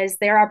because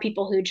there are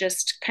people who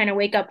just kind of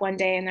wake up one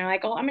day and they're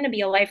like, oh, I'm going to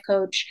be a life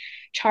coach,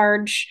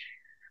 charge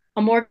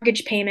a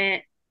mortgage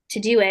payment to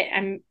do it.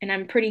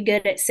 I'm pretty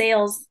good at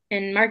sales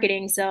and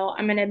marketing, so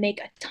I'm going to make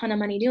a ton of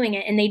money doing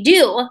it. And they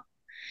do,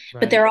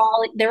 but Right.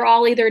 they're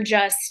all either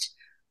just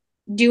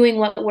doing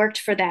what worked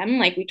for them,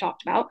 like we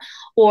talked about,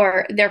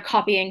 or they're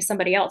copying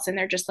somebody else and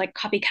they're just like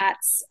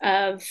copycats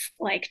of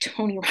like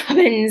Tony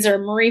Robbins or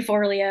Marie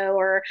Forleo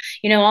or,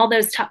 all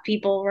those top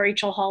people,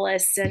 Rachel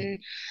Hollis. And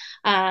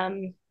I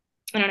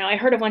don't know, I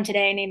heard of one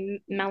today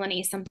named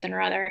Melanie something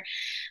or other,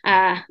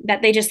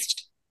 that they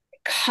just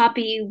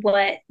copy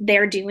what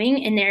they're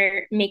doing and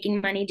they're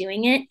making money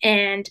doing it,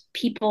 and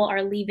people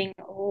are leaving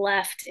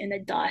left in the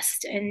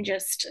dust and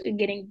just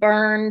getting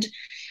burned.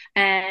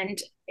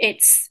 And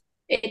it's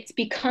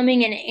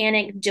becoming an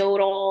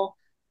anecdotal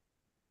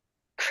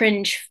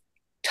cringe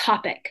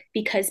topic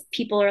because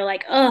people are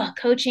like, oh,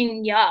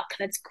 coaching, yuck,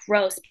 that's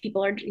gross.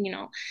 People are,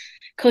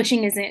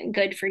 coaching isn't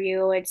good for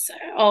you. It's,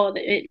 oh,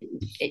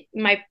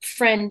 my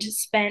friend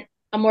spent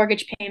a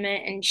mortgage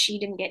payment and she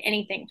didn't get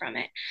anything from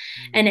it.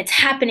 And it's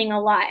happening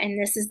a lot.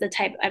 And this is the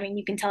type, I mean,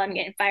 you can tell I'm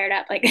getting fired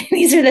up. Like,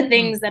 these are the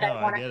things that No, I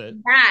I want get to it.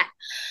 combat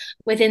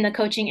within the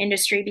coaching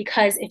industry,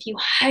 because if you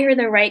hire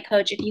the right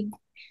coach, if you,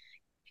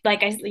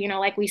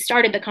 like we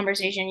started the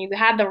conversation, you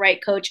have the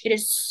right coach, it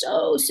is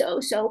so, so,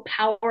 so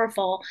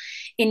powerful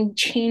in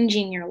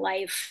changing your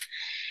life.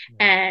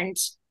 And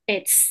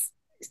it's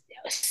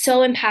so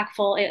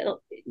impactful.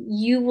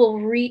 You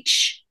will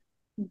reach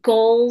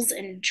goals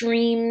and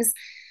dreams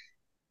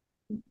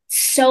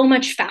so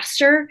much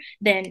faster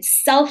than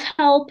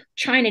self-help,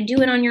 trying to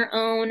do it on your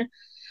own.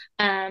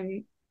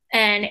 And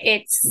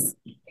it's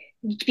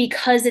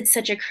because it's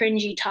such a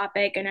cringy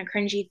topic and a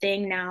cringy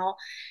thing now.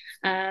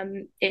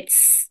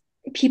 It's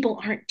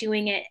people aren't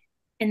doing it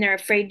and they're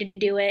afraid to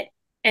do it,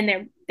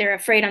 and they're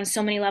afraid on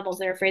so many levels.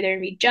 They're afraid they're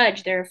to be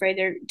judged, they're afraid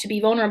they're to be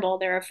vulnerable,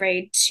 they're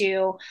afraid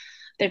to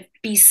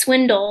be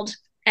swindled.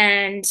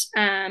 And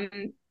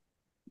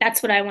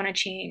that's what I want to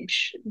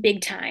change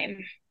big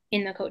time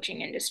in the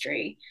coaching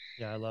industry.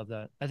 Yeah, I love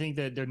that. I think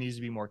that there needs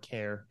to be more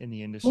care in the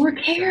More industry instead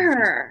of just,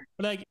 care.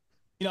 but like,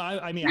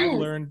 I mean, I've Yes.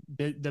 learned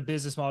the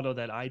business model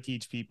that I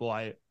teach people.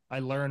 I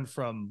learned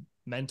from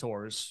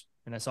mentors,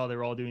 and I saw they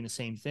were all doing the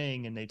same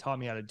thing, and they taught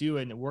me how to do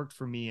it, and it worked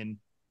for me. And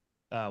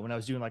when I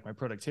was doing like my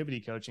productivity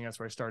coaching, that's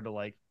where I started to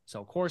like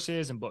sell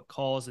courses and book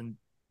calls and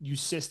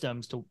use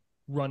systems to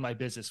run my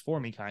business for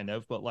me, kind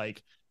of. But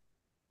like,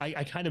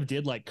 I kind of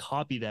did like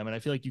copy them, and I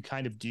feel like you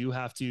kind of do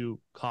have to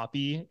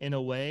copy in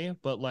a way,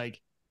 but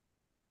like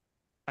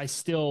I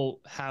still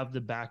have the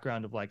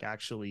background of like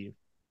actually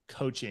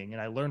coaching, and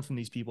I learned from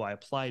these people. I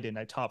applied it and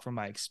I taught from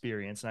my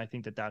experience. And I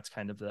think that that's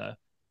kind of the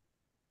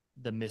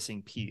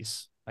missing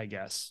piece, I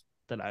guess,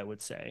 that I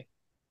would say.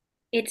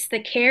 It's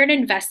the care and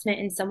investment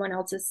in someone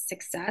else's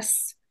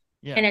success.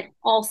 Yeah. And it's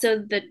also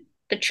the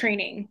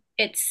training.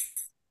 It's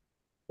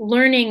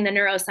learning the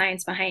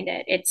neuroscience behind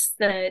it. It's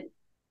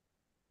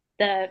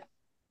the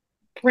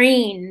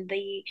brain,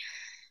 the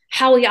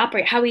how we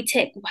operate, how we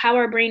tick, how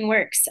our brain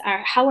works,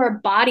 how our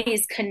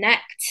bodies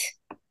connect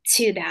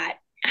to that,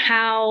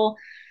 how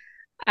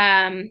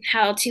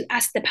to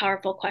ask the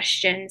powerful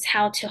questions,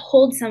 how to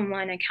hold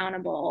someone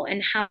accountable,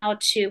 and how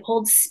to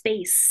hold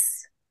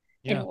space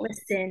and Yeah.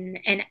 listen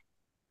and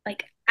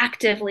like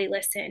actively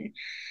listen.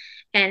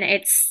 And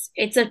it's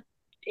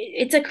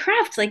a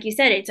craft, like you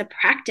said, it's a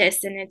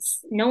practice, and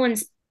it's no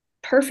one's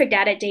perfect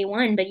at it day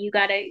one, but you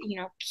got to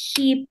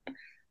keep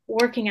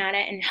working at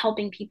it and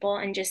helping people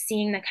and just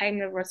seeing the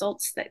kind of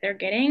results that they're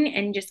getting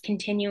and just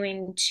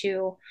continuing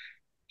to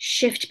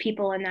shift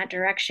people in that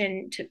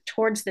direction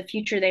towards the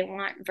future they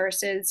want,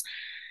 versus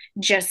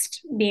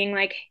just being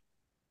like,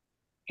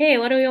 hey,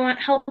 what do we want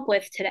help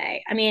with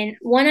today? I mean,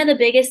 one of the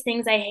biggest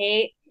things I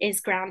hate is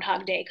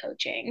Groundhog Day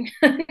coaching.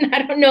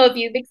 I don't know if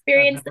you've I've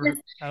experienced never,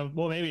 this.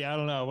 well, maybe, I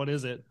don't know. What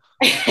is it?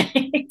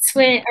 It's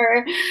when,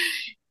 or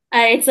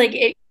it's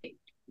like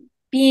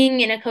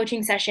being in a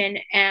coaching session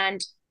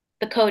and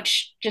the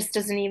coach just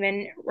doesn't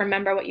even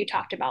remember what you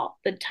talked about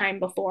the time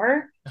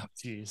before. Oh,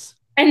 geez.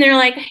 And they're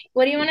like,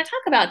 what do you want to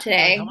talk about They're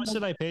like, how today? much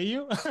did I pay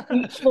you?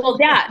 Well,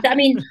 yeah, I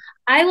mean,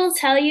 I will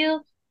tell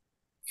you,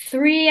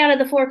 3 out of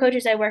the 4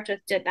 coaches I worked with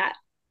did that.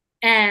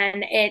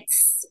 And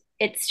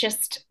it's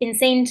just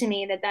insane to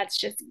me that that's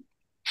just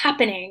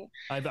happening.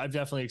 I've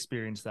definitely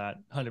experienced that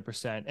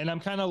 100%. And I'm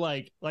kind of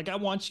like, I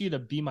want you to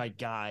be my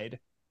guide.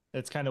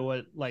 That's kind of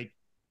what, like,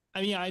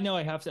 I mean, I know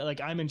I have to,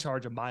 like, I'm in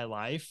charge of my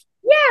life.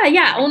 Yeah,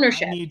 yeah, I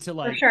ownership need to for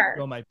like sure.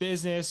 grow my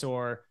business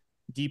or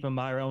deepen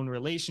my own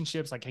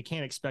relationships. Like, I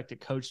can't expect a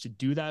coach to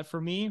do that for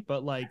me,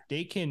 but like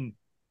they can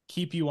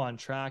keep you on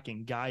track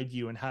and guide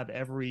you and have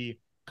every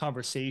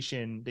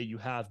conversation that you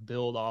have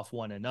build off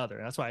one another.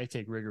 And that's why I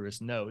take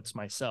rigorous notes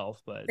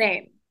myself. But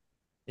Same.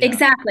 yeah,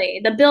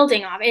 Exactly. The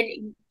building of it.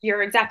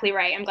 You're exactly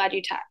right. I'm glad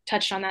you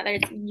touched on that. That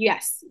it's,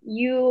 yes,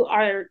 you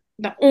are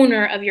the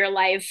owner of your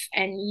life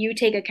and you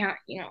take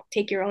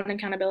your own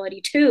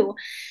accountability too.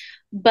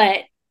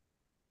 But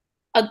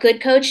a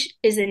good coach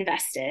is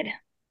invested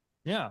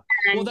yeah.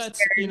 Well, and that's,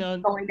 they're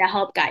going to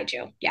help guide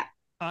you. Yeah.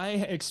 I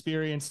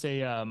experienced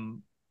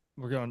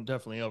we're going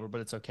definitely over,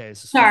 but it's okay.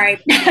 This is fun. Sorry.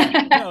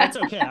 No, it's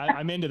okay.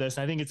 I'm into this.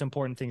 I think it's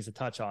important things to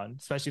touch on,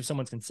 especially if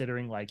someone's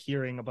considering like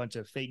hearing a bunch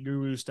of fake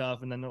guru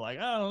stuff and then they're like,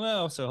 I don't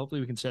know. So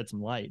hopefully we can shed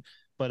some light.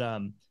 But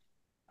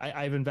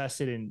I've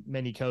invested in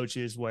many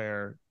coaches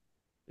where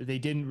they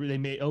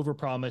made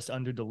overpromised,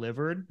 under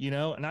delivered,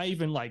 and I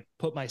even like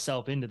put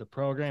myself into the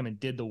program and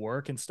did the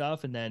work and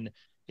stuff, and then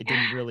it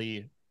didn't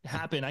really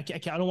happen. I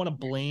don't want to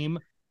blame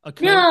a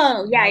coach,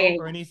 No, yeah, yeah,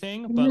 or yeah.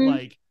 anything, but Mm-hmm.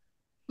 like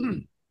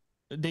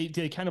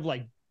they kind of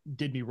like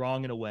did me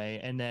wrong in a way,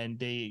 and then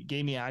they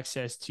gave me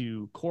access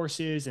to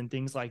courses and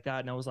things like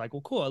that, and I was like,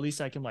 well, cool, at least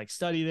I can like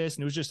study this.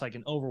 And it was just like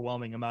an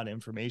overwhelming amount of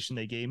information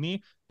they gave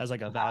me as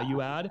like a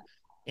value add.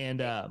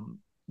 And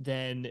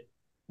then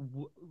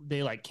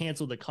they like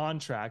canceled the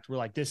contract. We're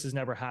like, this has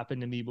never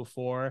happened to me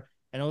before.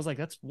 And I was like,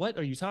 that's, what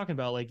are you talking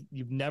about? Like,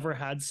 you've never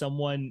had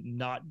someone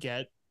not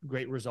get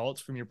great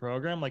results from your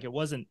program? Like, it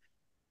wasn't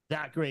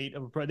that great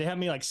of a pro. They had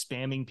me like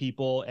spamming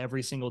people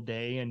every single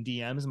day in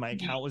DMs. My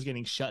account was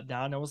getting shut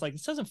down. I was like,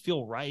 this doesn't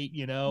feel right,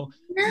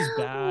 this is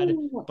bad.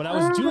 No. But I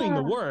was doing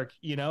the work,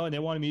 and they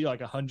wanted me to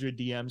like 100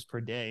 DMs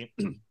per day.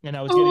 And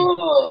I was getting, when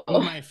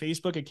Oh. my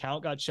Facebook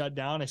account got shut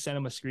down, I sent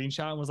them a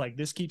screenshot and was like,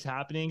 this keeps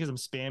happening because I'm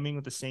spamming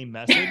with the same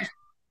message. And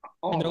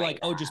Oh they're my like,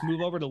 oh, just God.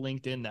 move over to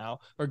LinkedIn now,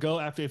 or go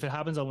after, if it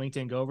happens on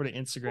LinkedIn, go over to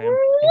Instagram and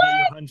get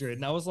your 100.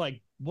 And I was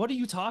like, what are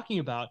you talking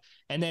about?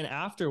 And then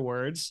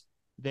afterwards,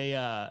 they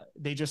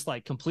just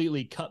like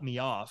completely cut me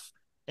off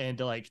and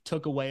like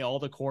took away all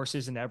the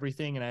courses and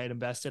everything. And I had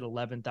invested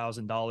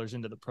 $11,000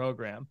 into the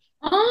program.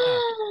 Yeah.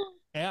 Oh,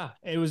 Yeah.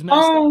 It was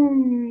messed up. oh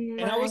And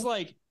my. I was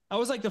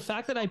like, the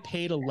fact that I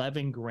paid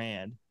 11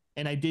 grand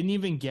and I didn't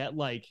even get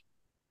like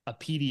a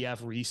PDF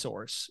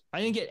resource.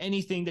 I didn't get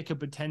anything that could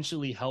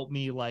potentially help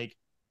me like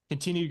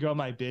continue to grow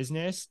my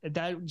business.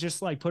 That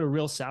just like put a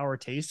real sour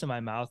taste in my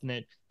mouth. And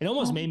it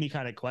almost Oh, made me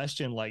kind of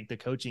question like the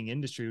coaching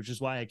industry, which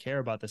is why I care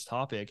about this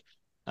topic.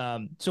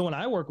 So when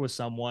I work with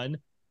someone,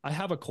 I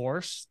have a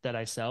course that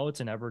I sell. It's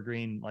an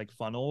evergreen like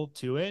funnel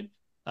to it.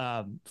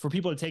 For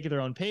people to take at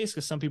their own pace,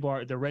 because some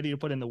people they're ready to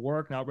put in the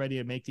work, not ready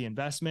to make the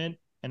investment.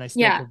 And I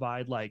still yeah.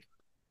 provide like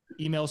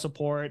email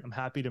support. I'm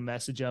happy to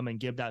message them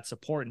and give that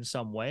support in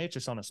some way,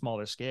 just on a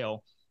smaller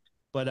scale.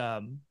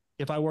 But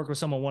if I work with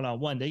someone one on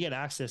one, they get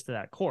access to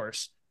that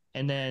course.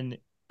 And then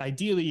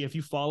ideally, if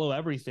you follow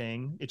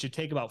everything, it should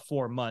take about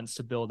 4 months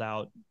to build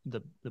out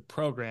the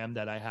program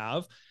that I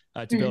have,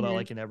 to build out Mm-hmm.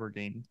 like an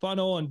evergreen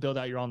funnel and build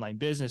out your online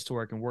business to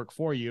work and work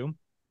for you.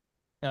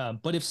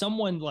 But if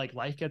someone like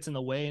life gets in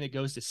the way and it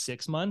goes to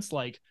 6 months,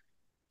 like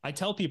I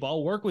tell people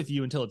I'll work with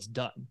you until it's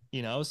done,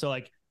 So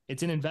like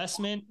it's an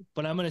investment,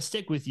 but I'm going to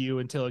stick with you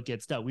until it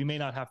gets done. We may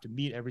not have to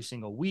meet every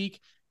single week,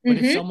 but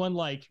if Mm-hmm. someone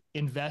like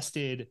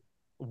invested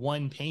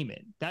one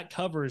payment, that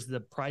covers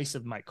the price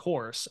of my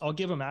course. I'll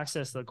give them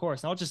access to the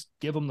course and I'll just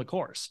give them the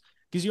course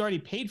because you already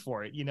paid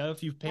for it.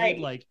 If you've paid Right.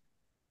 like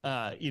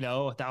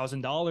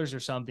 $1,000 or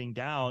something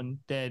down,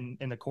 then,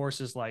 and the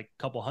course is like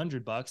a couple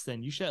 $100,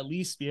 then you should at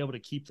least be able to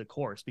keep the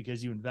course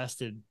because you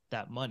invested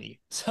that money.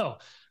 So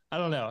I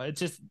don't know. It's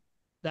just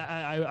that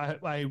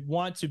I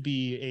want to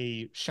be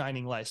a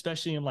shining light,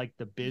 especially in like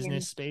the Yeah.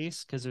 business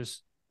space, because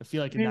I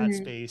feel like in that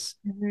Mm-hmm. space,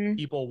 Mm-hmm.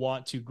 people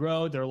want to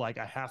grow. They're like,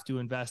 I have to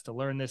invest to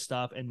learn this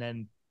stuff, and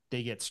then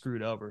they get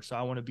screwed over. So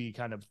I want to be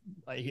kind of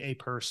a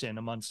person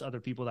amongst other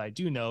people that I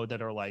do know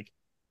that are like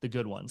the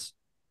good ones.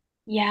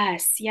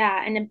 Yes,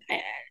 yeah, and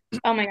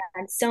oh my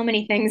God, so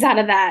many things out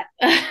of that.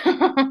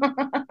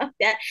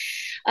 That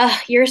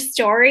your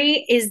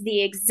story is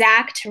the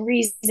exact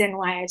reason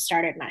why I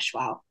started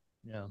Meshwell.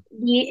 Yeah.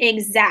 The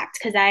exact,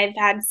 because I've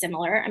had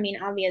similar. I mean,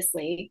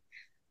 obviously,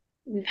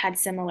 we've had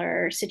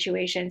similar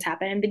situations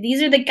happen, but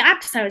these are the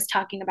gaps I was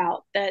talking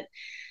about.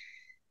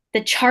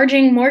 The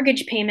charging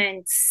mortgage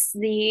payments,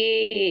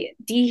 the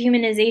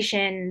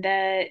dehumanization,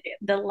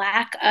 the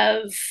lack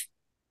of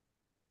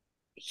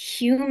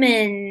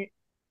human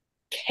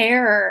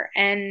care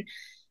and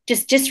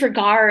just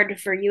disregard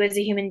for you as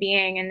a human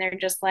being, and they're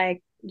just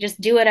like, just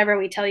do whatever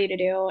we tell you to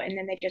do, and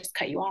then they just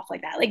cut you off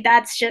like that. Like,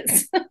 that's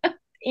just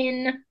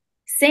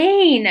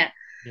insane that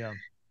Yeah.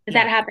 that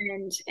Yeah.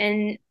 happened.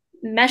 And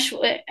mesh,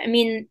 I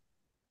mean,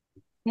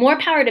 more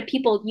power to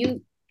people.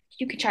 You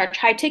could charge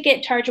high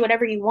ticket, charge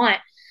whatever you want,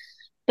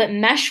 but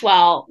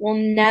Meshwell will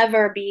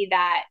never be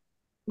that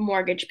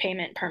mortgage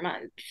payment per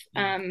month.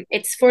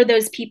 It's for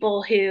those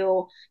people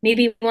who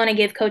maybe want to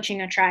give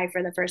coaching a try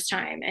for the first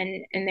time,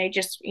 and they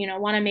just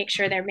want to make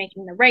sure they're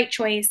making the right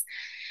choice,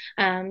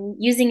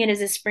 using it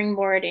as a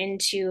springboard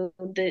into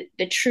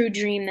the true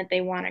dream that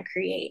they want to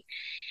create.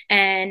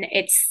 And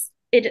it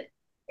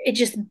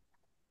just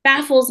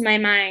baffles my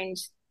mind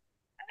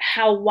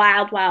how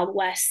wild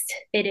west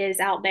it is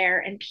out there,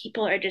 and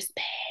people are just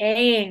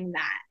paying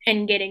that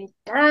and getting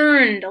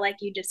burned like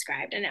you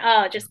described, and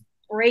oh, it Yeah. just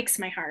breaks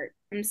my heart.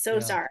 I'm so Yeah.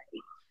 sorry.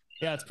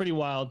 Yeah. It's pretty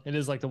wild. It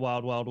is like the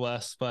wild, wild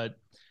west, but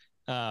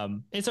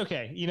it's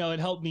okay. It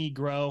helped me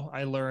grow.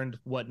 I learned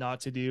what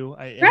not to do.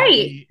 It helped Right.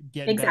 me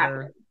get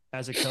Exactly. better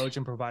as a coach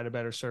and provide a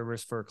better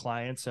service for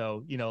clients.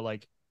 So,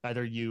 like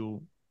either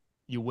you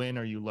win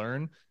or you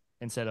learn,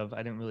 instead of, I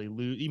didn't really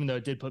lose, even though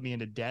it did put me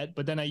into debt,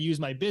 but then I used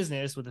my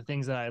business with the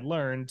things that I had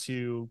learned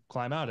to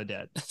climb out of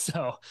debt.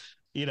 So,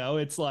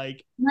 it's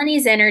like,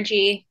 Money's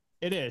energy.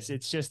 it is,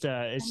 it's just,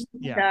 it's, It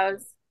yeah.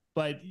 goes.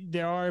 But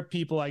there are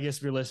people, I guess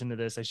if you're listening to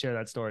this, I share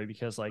that story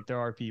because like there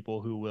are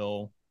people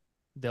who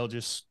they'll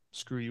just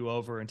screw you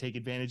over and take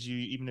advantage of you,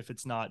 even if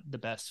it's not the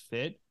best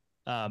fit.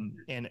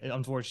 And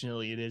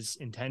unfortunately it is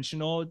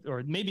intentional,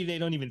 or maybe they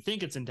don't even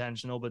think it's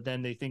intentional, but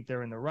then they think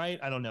they're in the right.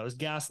 I don't know. It's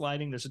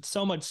gaslighting. There's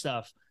so much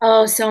stuff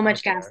Oh, so out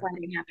much there.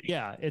 gaslighting happening.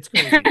 Yeah, it's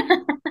crazy.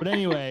 But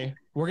anyway,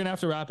 we're going to have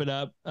to wrap it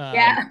up.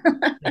 Yeah.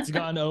 It's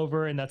gone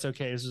over and that's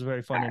okay. This was a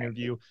very fun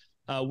interview.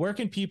 Where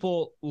can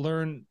people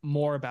learn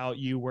more about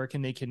you? Where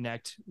can they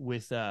connect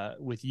with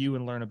you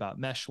and learn about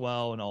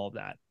Meshwell and all of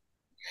that?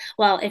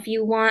 Well, if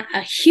you want a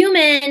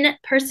human,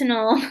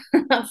 personal,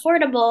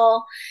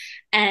 affordable,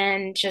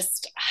 and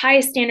just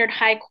high standard,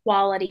 high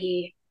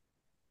quality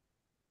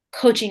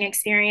coaching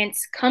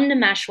experience, come to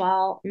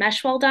Meshwell,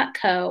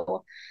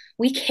 meshwell.co.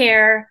 We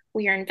care,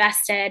 we are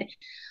invested,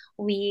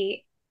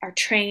 we are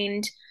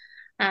trained,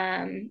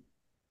 and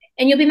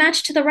you'll be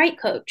matched to the right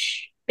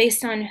coach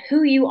based on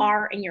who you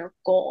are and your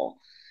goal.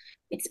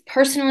 It's a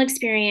personal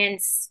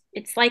experience.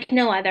 It's like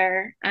no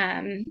other.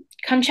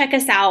 Come check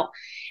us out.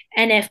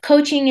 And if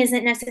coaching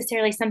isn't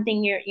necessarily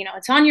something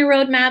it's on your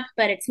roadmap,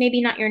 but it's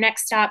maybe not your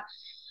next stop,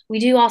 we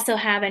do also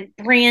have a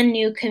brand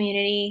new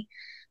community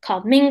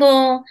called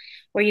Mingle,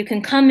 where you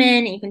can come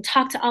in and you can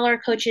talk to all our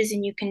coaches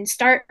and you can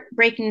start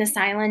breaking the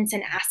silence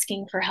and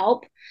asking for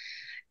help,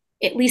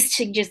 at least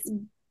to just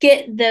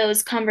get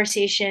those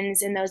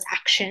conversations and those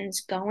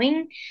actions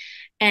going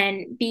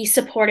and be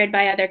supported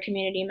by other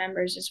community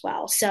members as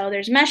well. So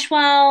there's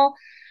Meshwell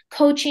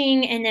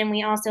coaching, and then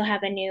we also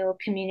have a new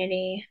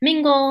community,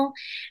 Mingle.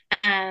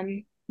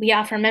 We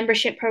offer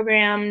membership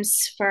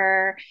programs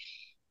for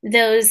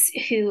those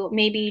who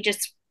maybe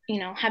just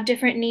have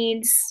different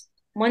needs,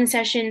 1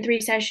 session, 3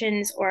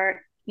 sessions,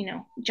 or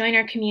join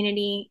our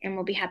community, and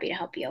we'll be happy to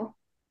help you.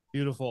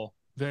 Beautiful.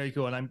 Very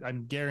cool. And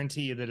I'm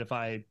guaranteed that if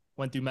I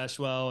went through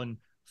Meshwell and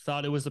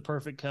thought it was the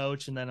perfect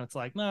coach, and then it's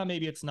like, no,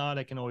 maybe it's not,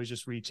 I can always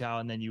just reach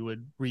out and then you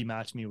would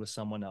rematch me with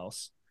someone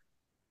else.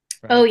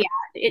 Right? Oh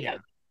yeah.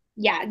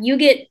 Yeah. You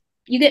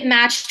get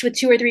matched with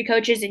 2 or 3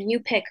 coaches and you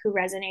pick who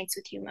resonates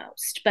with you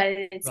most, but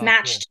it's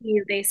matched to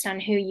you based on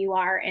who you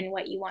are and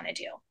what you want to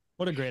do.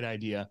 What a great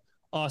idea.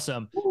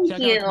 Awesome. Thank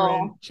you. Out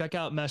Coryn, check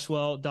out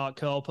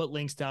meshwell.co. I'll put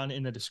links down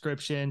in the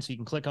description so you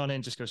can click on it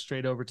and just go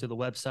straight over to the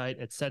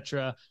website,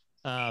 etc.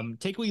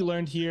 Take what you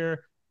learned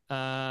here,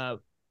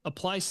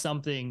 apply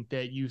something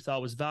that you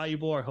thought was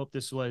valuable. I hope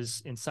this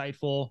was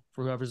insightful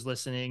for whoever's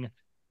listening.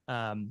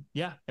 And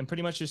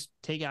pretty much just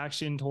take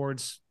action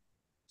towards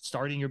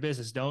starting your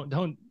business.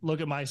 Don't look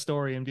at my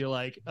story and be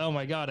like, oh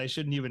my God, I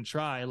shouldn't even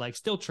try. Like,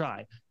 still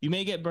try. You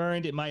may get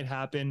burned. It might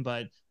happen,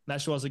 but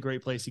Meshwell is a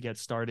great place to get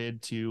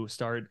started, to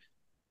start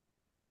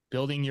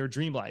building your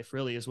dream life,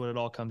 really is what it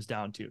all comes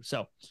down to.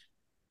 So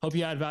hope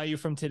you had value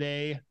from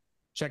today.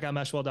 Check out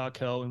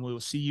meshwell.co and we will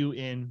see you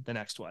in the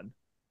next one.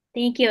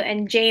 Thank you.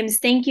 And James,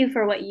 thank you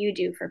for what you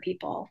do for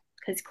people,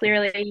 because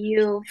clearly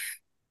you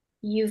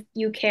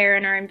care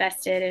and are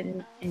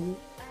invested, and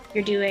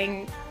you're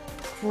doing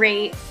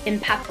great,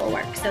 impactful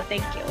work. So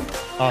thank you.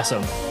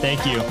 Awesome.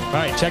 Thank you. All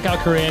right. Check out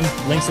Coryn.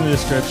 Links in the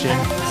description.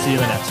 See you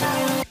in the next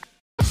one.